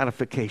personal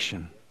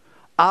gratification.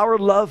 Our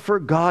love for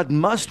God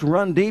must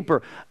run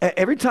deeper.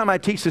 Every time I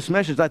teach this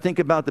message, I think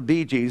about the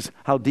Bee Gees.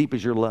 How deep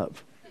is your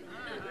love?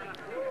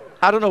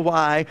 I don't know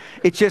why.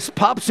 It just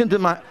pops into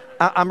my...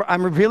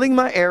 I'm revealing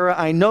my era.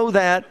 I know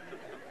that.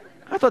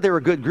 I thought they were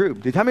a good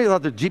group. How many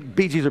thought the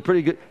Bee Gees are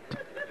pretty good?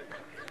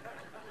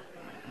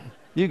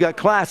 You got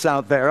class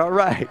out there. All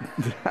right.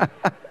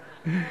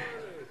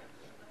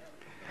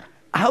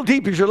 how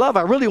deep is your love?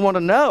 I really want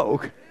to know.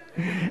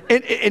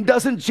 And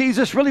doesn't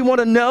Jesus really want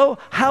to know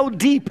how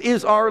deep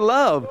is our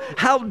love?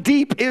 How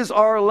deep is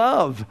our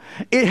love?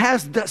 It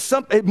has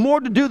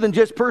more to do than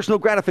just personal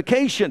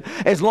gratification.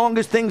 As long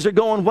as things are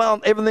going well,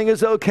 everything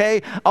is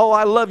okay. Oh,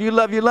 I love you,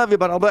 love you, love you.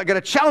 But I got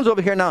a challenge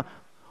over here now.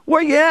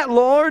 Where you at,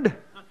 Lord?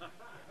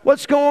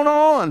 What's going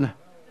on?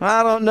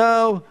 I don't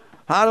know.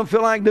 I don't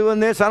feel like doing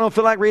this. I don't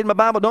feel like reading my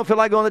Bible. Don't feel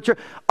like going to church.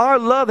 Our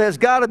love has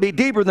got to be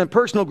deeper than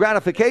personal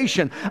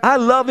gratification. I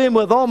love him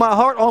with all my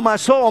heart, all my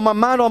soul, all my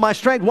mind, all my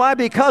strength. Why?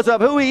 Because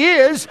of who he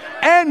is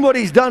and what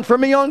he's done for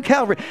me on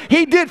Calvary.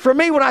 He did for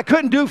me what I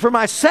couldn't do for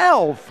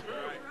myself.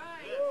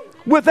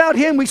 Without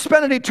him, we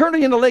spend an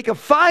eternity in the lake of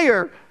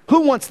fire.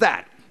 Who wants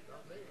that?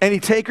 Any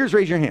takers?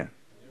 Raise your hand.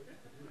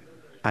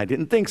 I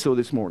didn't think so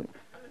this morning.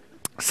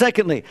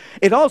 Secondly,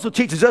 it also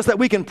teaches us that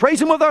we can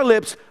praise him with our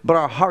lips, but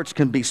our hearts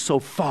can be so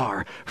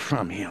far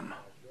from him.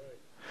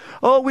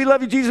 Oh, we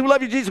love you, Jesus. We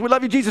love you, Jesus. We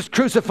love you, Jesus.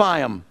 Crucify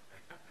him.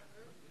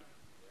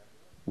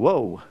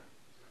 Whoa.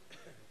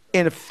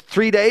 In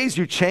 3 days,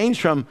 you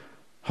change from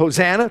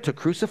Hosanna to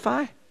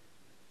crucify?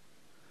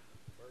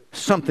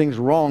 Something's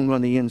wrong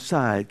on the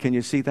inside. Can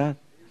you see that?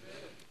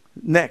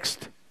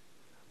 Next,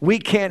 we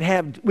can't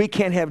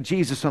have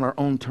Jesus on our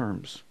own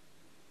terms.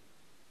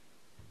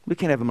 We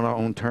can't have him on our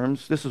own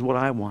terms. This is what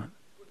I want.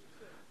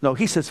 No,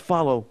 he says,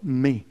 follow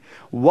me.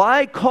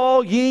 Why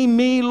call ye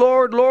me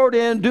Lord, Lord,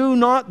 and do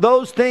not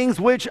those things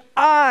which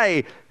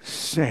I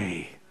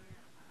say?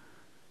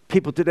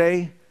 People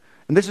today,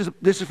 and this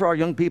is for our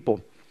young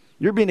people,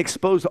 you're being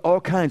exposed to all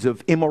kinds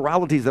of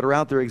immoralities that are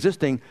out there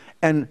existing,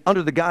 and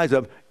under the guise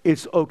of,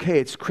 it's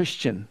okay, it's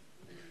Christian.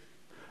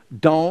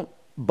 Don't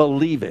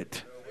believe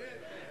it.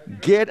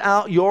 Get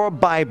out your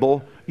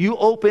Bible. You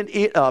open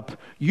it up.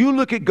 You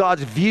look at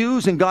God's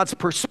views and God's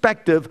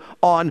perspective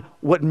on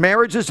what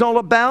marriage is all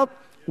about,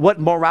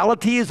 what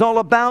morality is all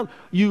about.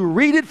 You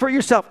read it for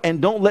yourself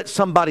and don't let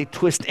somebody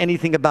twist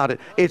anything about it.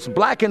 It's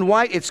black and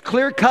white. It's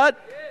clear cut.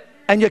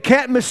 And you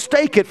can't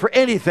mistake it for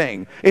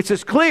anything. It's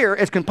as clear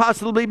as can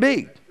possibly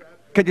be.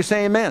 Can you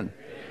say amen?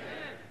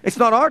 It's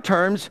not our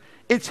terms.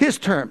 It's his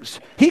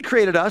terms. He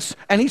created us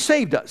and he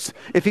saved us.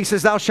 If he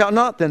says thou shalt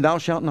not, then thou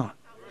shalt not.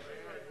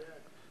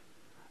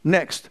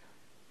 Next,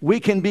 we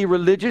can be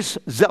religious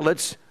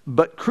zealots,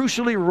 but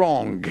crucially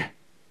wrong.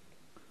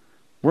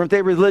 Weren't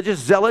they religious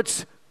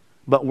zealots,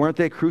 but weren't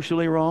they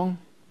crucially wrong?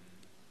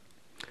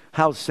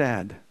 How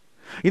sad.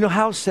 You know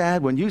how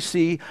sad when you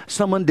see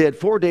someone dead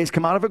 4 days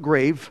come out of a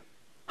grave.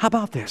 How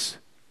about this?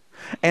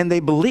 And they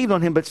believed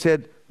on him, but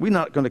said, we're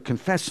not going to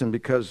confess him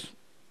because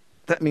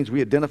that means we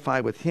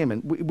identify with him,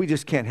 and we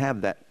just can't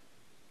have that.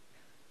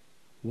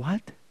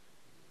 What?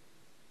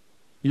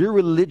 Your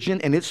religion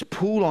and its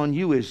pull on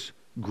you is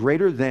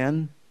greater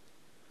than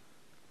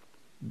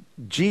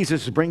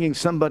Jesus bringing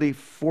somebody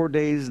 4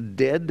 days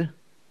dead?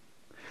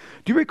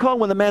 Do you recall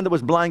when the man that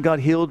was blind got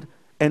healed,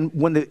 and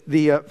when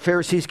the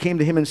Pharisees came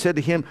to him and said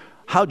to him,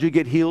 how'd you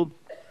get healed?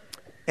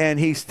 And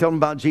he's telling them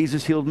about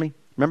Jesus healed me.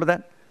 Remember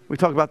that? We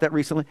talked about that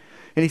recently.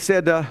 And he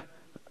said,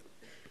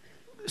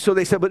 so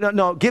they said, but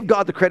no, give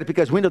God the credit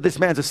because we know this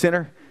man's a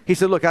sinner. He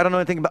said, look, I don't know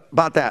anything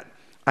about that.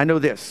 I know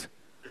this.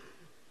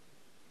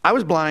 I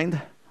was blind.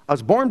 I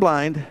was born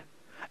blind.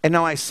 And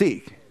now I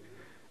see.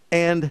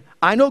 And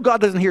I know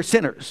God doesn't hear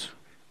sinners.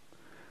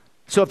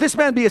 So if this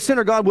man be a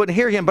sinner, God wouldn't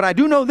hear him. But I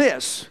do know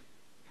this.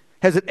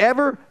 Has it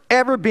ever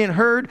been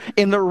heard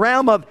in the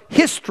realm of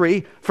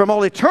history from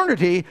all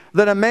eternity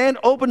that a man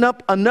opened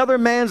up another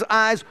man's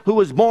eyes who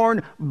was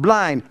born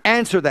blind?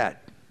 Answer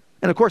that.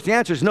 And of course the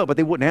answer is no, but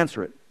they wouldn't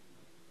answer it.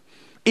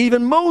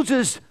 Even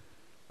Moses,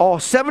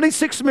 all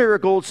 76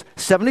 miracles,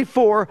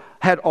 74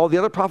 had all the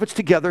other prophets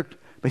together.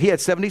 But he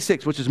had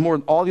 76, which is more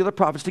than all the other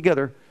prophets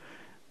together.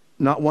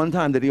 Not one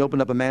time did he open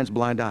up a man's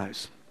blind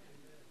eyes.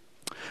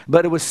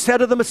 But it was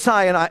said of the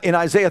Messiah in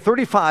Isaiah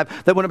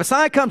 35 that when a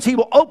Messiah comes, he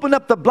will open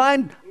up the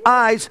blind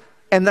eyes,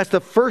 and that's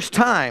the first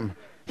time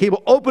he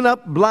will open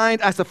up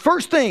blind. That's the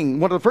first thing,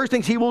 one of the first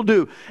things he will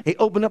do. He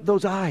opened up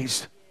those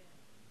eyes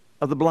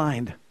of the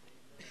blind.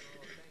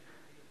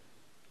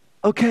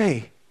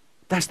 Okay,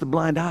 that's the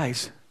blind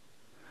eyes.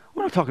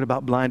 We're not talking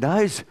about blind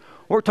eyes.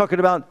 We're talking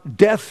about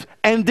death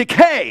and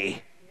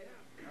decay.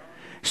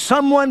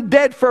 Someone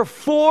dead for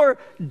 4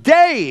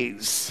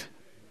 days.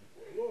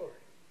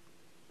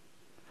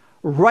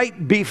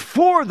 Right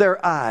before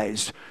their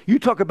eyes. You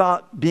talk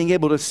about being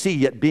able to see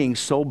yet being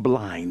so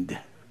blind.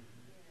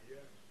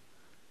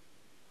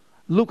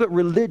 Look what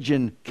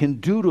religion can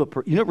do to a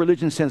person. You know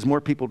religion sends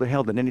more people to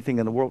hell than anything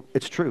in the world.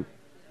 It's true.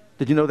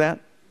 Did you know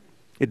that?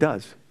 It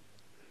does.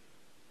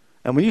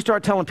 And when you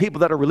start telling people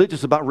that are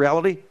religious about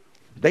reality,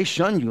 they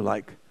shun you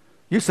like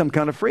you're some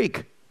kind of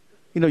freak.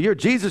 You know, you're a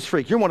Jesus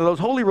freak. You're one of those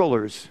holy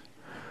rollers.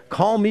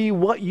 Call me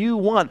what you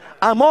want.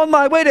 I'm on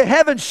my way to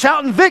heaven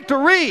shouting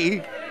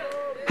victory.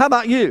 How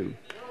about you?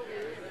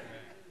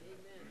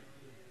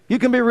 You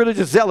can be a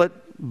religious zealot,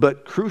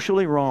 but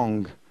crucially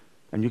wrong.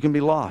 And you can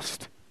be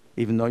lost,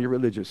 even though you're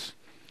religious.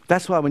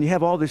 That's why when you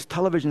have all this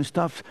television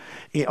stuff,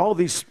 all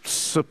these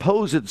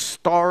supposed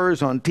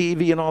stars on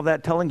TV and all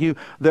that telling you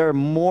there are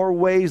more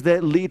ways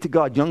that lead to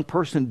God. Young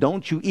person,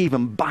 don't you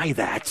even buy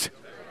that.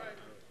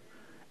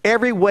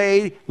 Every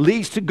way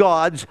leads to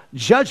God's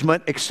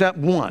judgment except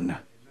one.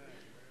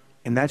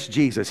 And that's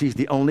Jesus. He's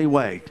the only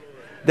way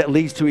that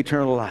leads to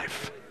eternal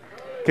life.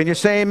 Can you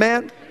say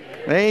amen?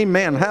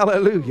 Amen.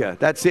 Hallelujah.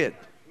 That's it.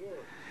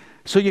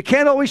 So you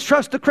can't always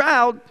trust the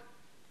crowd.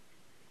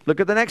 Look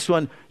at the next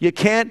one. You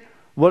can't,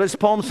 what does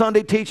Palm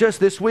Sunday teach us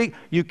this week?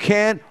 You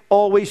can't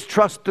always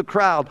trust the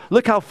crowd.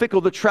 Look how fickle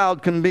the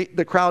crowd can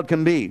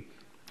be.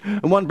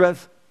 In one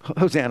breath,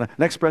 Hosanna.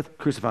 Next breath,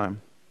 crucify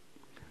him.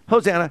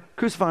 Hosanna,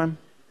 crucify him.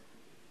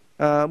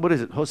 What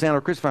is it? Hosanna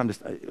or crucify him?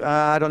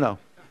 I don't know.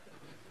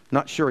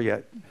 Not sure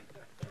yet.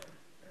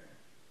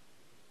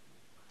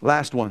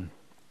 Last one.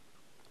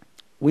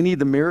 We need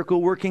the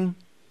miracle working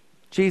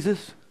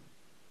Jesus,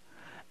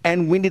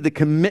 and we need the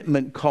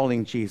commitment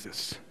calling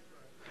Jesus.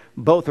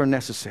 Both are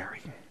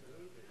necessary.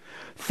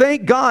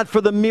 Thank God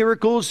for the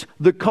miracles,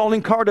 the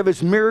calling card of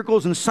his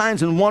miracles and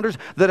signs and wonders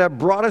that have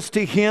brought us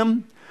to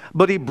him.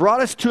 But he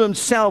brought us to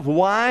himself.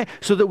 Why?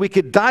 So that we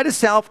could die to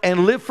self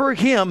and live for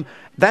him.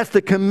 That's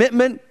the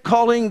commitment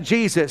calling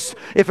Jesus.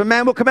 If a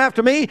man will come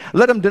after me,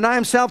 let him deny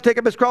himself, take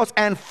up his cross,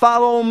 and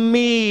follow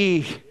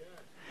me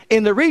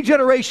in the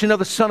regeneration of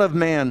the Son of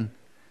Man.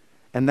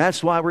 And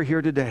that's why we're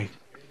here today.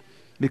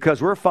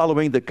 Because we're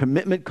following the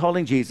commitment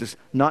calling Jesus,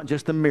 not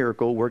just the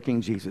miracle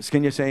working Jesus.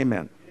 Can you say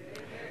amen?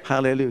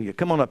 Hallelujah.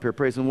 Come on up here,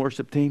 praise and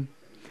worship team.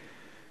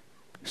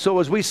 So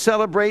as we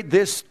celebrate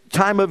this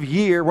time of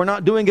year, we're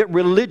not doing it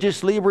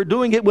religiously. We're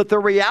doing it with the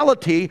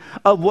reality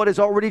of what has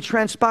already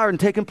transpired and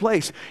taken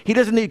place. He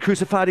doesn't need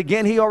crucified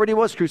again. He already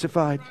was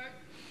crucified.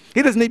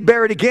 He doesn't need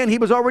buried again. He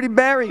was already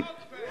buried.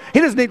 He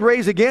doesn't need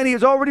raised again. He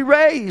was already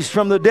raised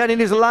from the dead and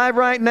he's alive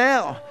right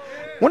now.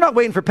 We're not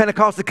waiting for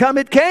Pentecost to come.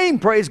 It came,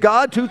 praise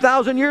God,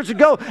 2,000 years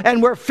ago.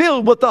 And we're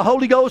filled with the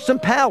Holy Ghost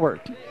and power.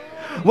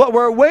 What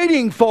we're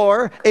waiting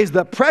for is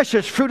the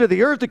precious fruit of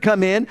the earth to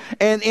come in.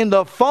 And in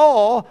the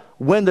fall,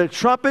 when the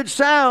trumpet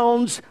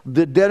sounds,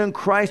 the dead in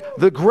Christ,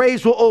 the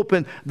graves will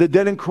open. The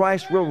dead in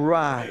Christ will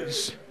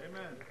rise.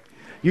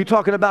 You're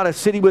talking about a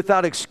city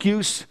without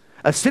excuse.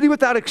 A city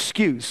without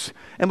excuse.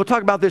 And we'll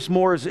talk about this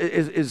more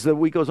as the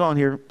week goes on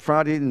here,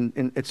 Friday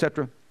and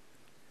etc.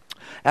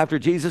 After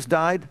Jesus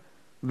died,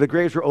 the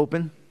graves were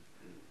open.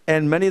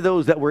 And many of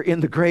those that were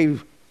in the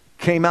grave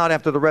came out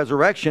after the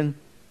resurrection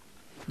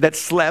that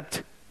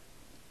slept.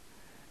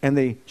 And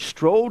they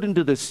strolled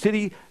into the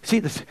city. See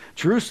this,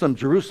 Jerusalem,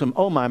 Jerusalem.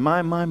 Oh my,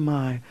 my, my,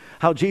 my.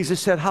 How Jesus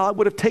said, how I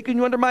would have taken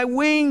you under my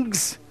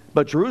wings.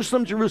 But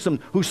Jerusalem, Jerusalem,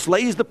 who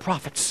slays the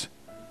prophets.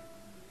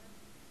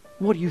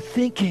 What are you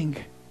thinking?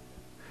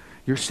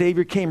 Your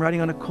Savior came riding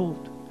on a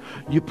colt.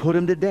 You put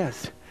him to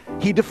death.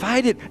 He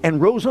defied it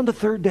and rose on the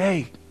third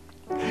day.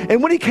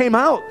 And when he came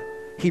out,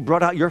 he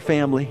brought out your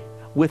family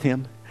with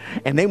him.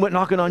 And they went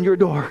knocking on your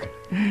door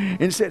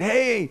and said,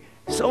 hey,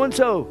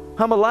 so-and-so,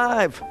 I'm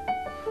alive.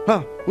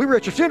 Huh, we were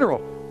at your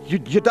funeral. You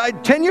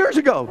died 10 years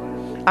ago.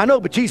 I know,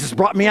 but Jesus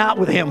brought me out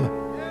with him.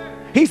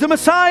 He's the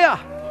Messiah.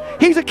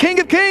 He's the King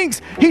of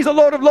Kings. He's the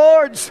Lord of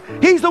Lords.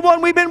 He's the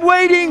one we've been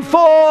waiting for.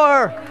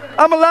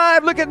 I'm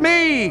alive. Look at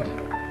me.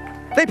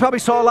 They probably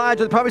saw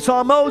Elijah. They probably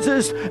saw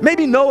Moses.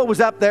 Maybe Noah was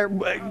up there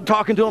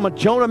talking to him. Or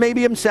Jonah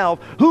maybe himself.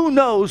 Who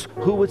knows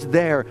who was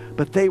there?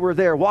 But they were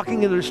there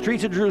walking into the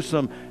streets of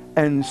Jerusalem.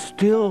 And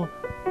still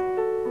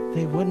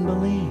they wouldn't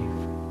believe.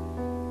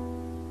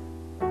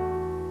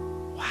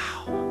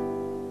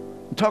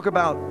 Wow. Talk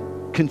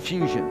about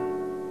confusion.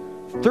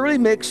 Thoroughly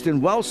mixed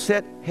and well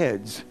set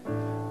heads.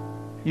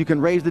 You can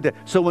raise the dead.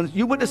 So when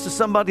you witness to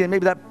somebody and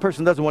maybe that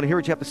person doesn't want to hear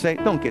what you have to say,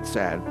 don't get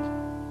sad.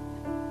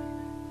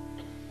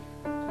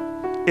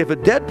 If a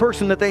dead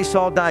person that they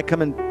saw die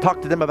come and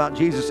talk to them about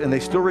Jesus and they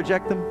still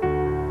reject them,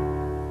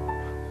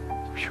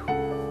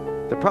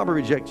 they'll probably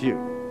reject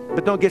you.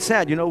 But don't get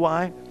sad. You know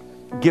why?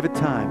 Give it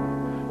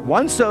time.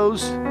 One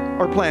sows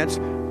or plants,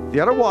 the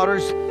other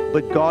waters,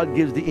 but God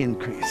gives the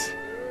increase.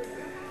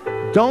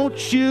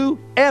 Don't you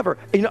ever,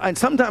 and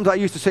sometimes I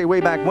used to say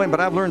way back when,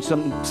 but I've learned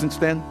something since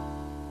then.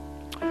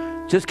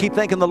 Just keep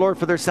thanking the Lord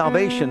for their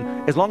salvation.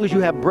 As long as you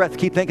have breath,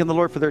 keep thanking the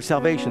Lord for their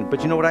salvation.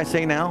 But you know what I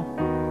say now?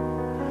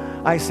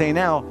 I say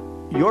now,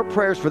 your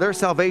prayers for their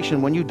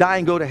salvation when you die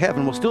and go to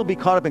heaven will still be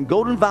caught up in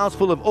golden vials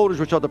full of odors,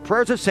 which are the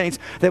prayers of saints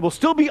that will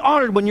still be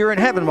honored when you're in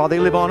heaven while they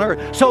live on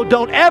earth. So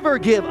don't ever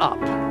give up.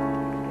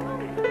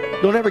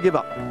 Don't ever give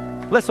up.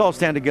 Let's all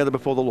stand together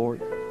before the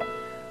Lord.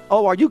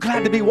 Oh, are you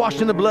glad to be washed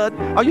in the blood?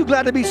 Are you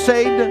glad to be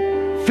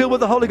saved, filled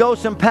with the Holy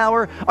Ghost and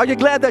power? Are you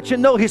glad that you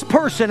know his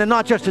person and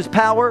not just his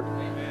power?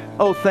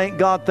 Oh, thank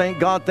God, thank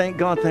God, thank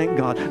God, thank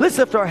God. Let's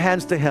lift our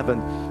hands to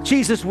heaven.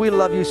 Jesus, we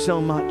love you so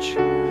much.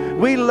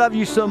 We love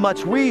you so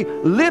much. We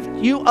lift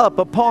you up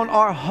upon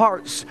our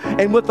hearts.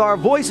 And with our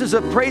voices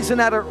of praise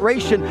and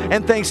adoration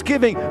and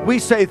thanksgiving, we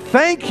say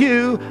thank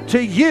you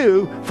to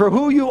you for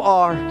who you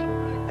are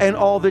and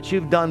all that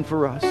you've done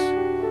for us.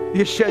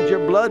 You shed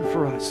your blood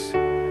for us.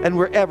 And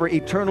we're ever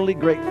eternally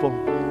grateful.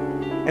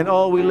 And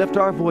oh, we lift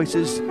our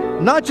voices,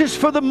 not just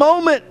for the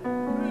moment,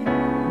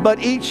 but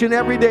each and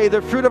every day.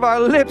 The fruit of our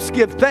lips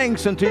give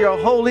thanks unto your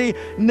holy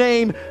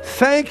name.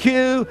 Thank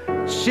you,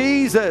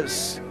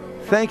 Jesus.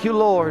 Thank you,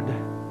 Lord.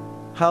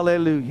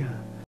 Hallelujah.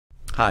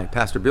 Hi,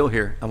 Pastor Bill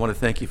here. I want to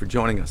thank you for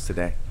joining us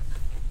today.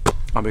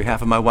 On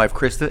behalf of my wife,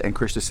 Krista, and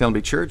Christian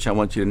Assembly Church, I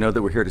want you to know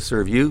that we're here to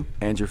serve you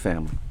and your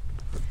family.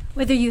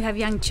 Whether you have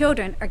young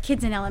children or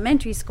kids in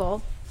elementary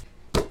school,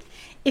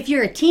 if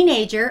you're a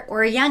teenager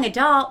or a young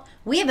adult,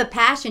 we have a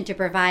passion to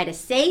provide a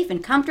safe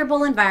and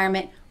comfortable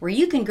environment where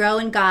you can grow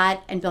in God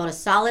and build a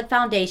solid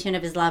foundation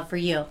of His love for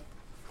you.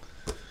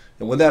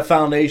 And with that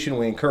foundation,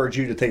 we encourage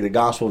you to take the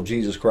gospel of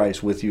Jesus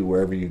Christ with you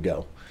wherever you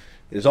go.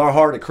 It is our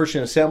heart at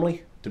Christian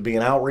Assembly to be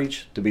an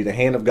outreach, to be the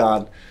hand of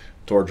God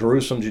toward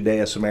Jerusalem,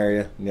 Judea,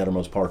 Samaria, and the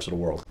uttermost parts of the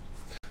world.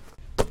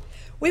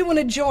 We want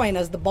to join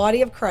as the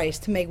body of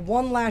Christ to make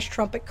one last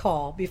trumpet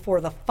call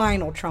before the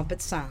final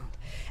trumpet sound,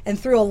 and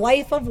through a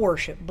life of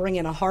worship, bring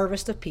in a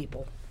harvest of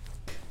people.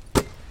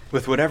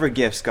 With whatever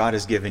gifts God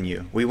has given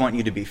you, we want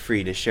you to be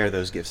free to share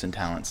those gifts and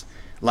talents.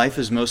 Life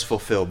is most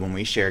fulfilled when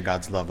we share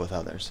God's love with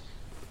others.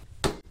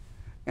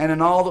 And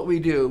in all that we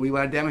do, we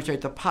want to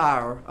demonstrate the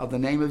power of the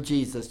name of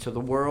Jesus to the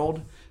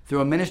world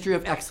through a ministry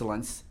of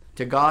excellence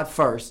to God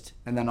first,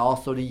 and then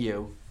also to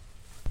you.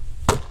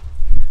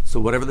 So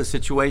whatever the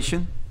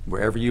situation,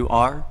 wherever you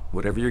are,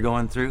 whatever you're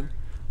going through,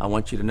 I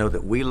want you to know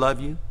that we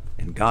love you,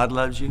 and God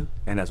loves you,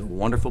 and has a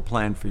wonderful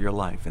plan for your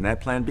life. And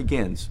that plan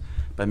begins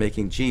by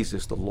making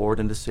Jesus the Lord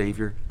and the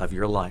Savior of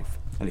your life.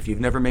 And if you've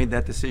never made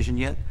that decision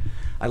yet,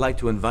 I'd like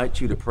to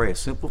invite you to pray a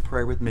simple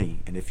prayer with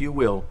me. And if you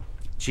will,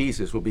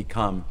 Jesus will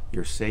become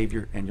your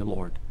Savior and your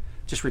Lord.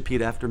 Just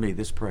repeat after me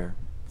this prayer.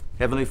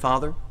 Heavenly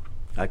Father,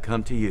 I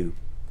come to you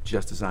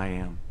just as I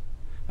am.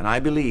 And I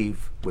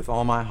believe with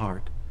all my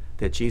heart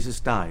that Jesus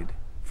died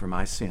for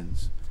my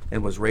sins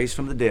and was raised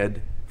from the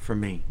dead for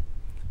me.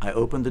 I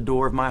open the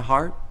door of my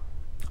heart.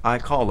 I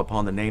call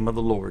upon the name of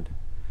the Lord.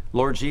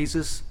 Lord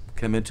Jesus,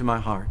 come into my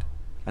heart.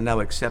 I now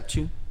accept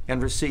you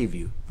and receive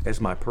you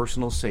as my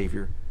personal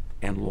Savior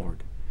and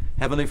Lord.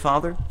 Heavenly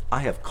Father, I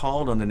have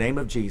called on the name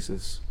of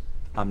Jesus.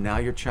 I'm now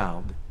your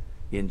child.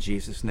 In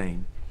Jesus'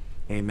 name,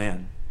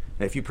 amen.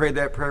 Now, if you prayed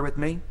that prayer with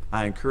me,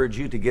 I encourage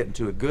you to get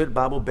into a good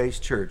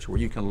Bible-based church where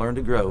you can learn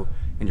to grow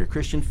in your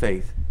Christian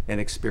faith and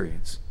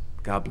experience.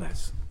 God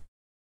bless.